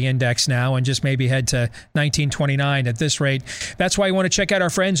misery index now and just maybe head to 1929 at this rate. That's why you want to check out our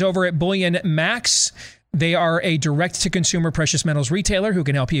friends over at Bullion Max. They are a direct-to-consumer precious metals retailer who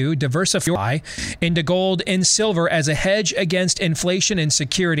can help you diversify into gold and silver as a hedge against inflation and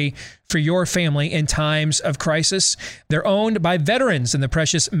security for your family in times of crisis. They're owned by veterans in the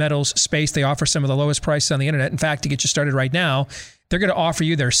precious metals space. They offer some of the lowest prices on the internet. In fact, to get you started right now, they're going to offer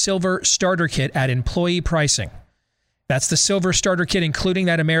you their silver starter kit at employee pricing. That's the silver starter kit, including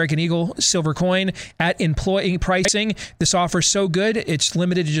that American Eagle silver coin at employee pricing. This offer's so good, it's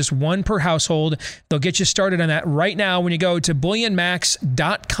limited to just 1 per household. They'll get you started on that right now when you go to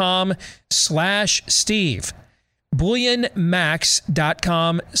bullionmax.com/Steve.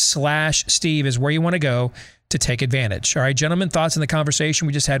 bullionmax.com/Steve is where you want to go to take advantage. All right, gentlemen, thoughts on the conversation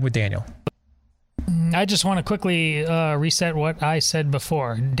we just had with Daniel? I just want to quickly reset what I said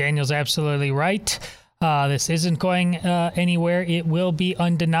before. Daniel's absolutely right. This isn't going anywhere. It will be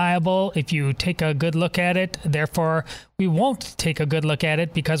undeniable if you take a good look at it. Therefore, we won't take a good look at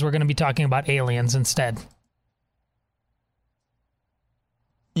it because we're going to be talking about aliens instead.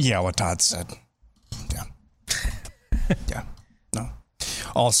 Yeah, what Todd said. Yeah. Yeah. No.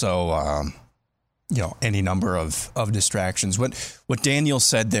 Also, any number of distractions. What Daniel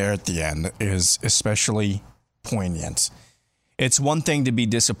said there at the end is especially poignant. It's one thing to be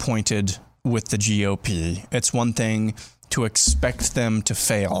disappointed with the GOP. It's one thing to expect them to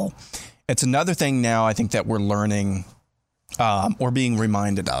fail. It's another thing now, I think, that we're learning or being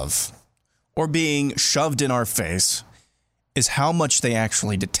reminded of or being shoved in our face is how much they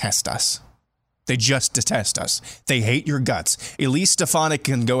actually detest us. They just detest us. They hate your guts. Elise Stefanik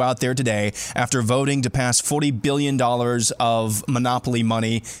can go out there today after voting to pass $40 billion of monopoly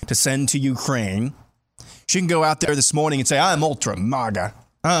money to send to Ukraine. She can go out there this morning and say, I'm ultra MAGA.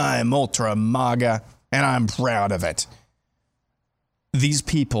 I'm ultra MAGA, and I'm proud of it. These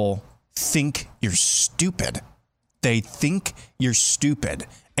people think you're stupid. They think you're stupid,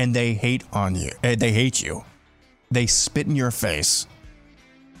 and they hate on you. They hate you. They spit in your face.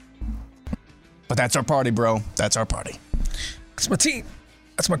 But that's our party, bro. That's our party. That's my team.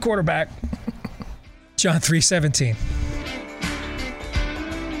 That's my quarterback. John 3:17.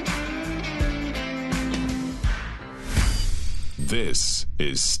 This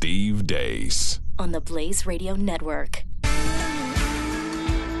is Steve Deace on the Blaze Radio Network.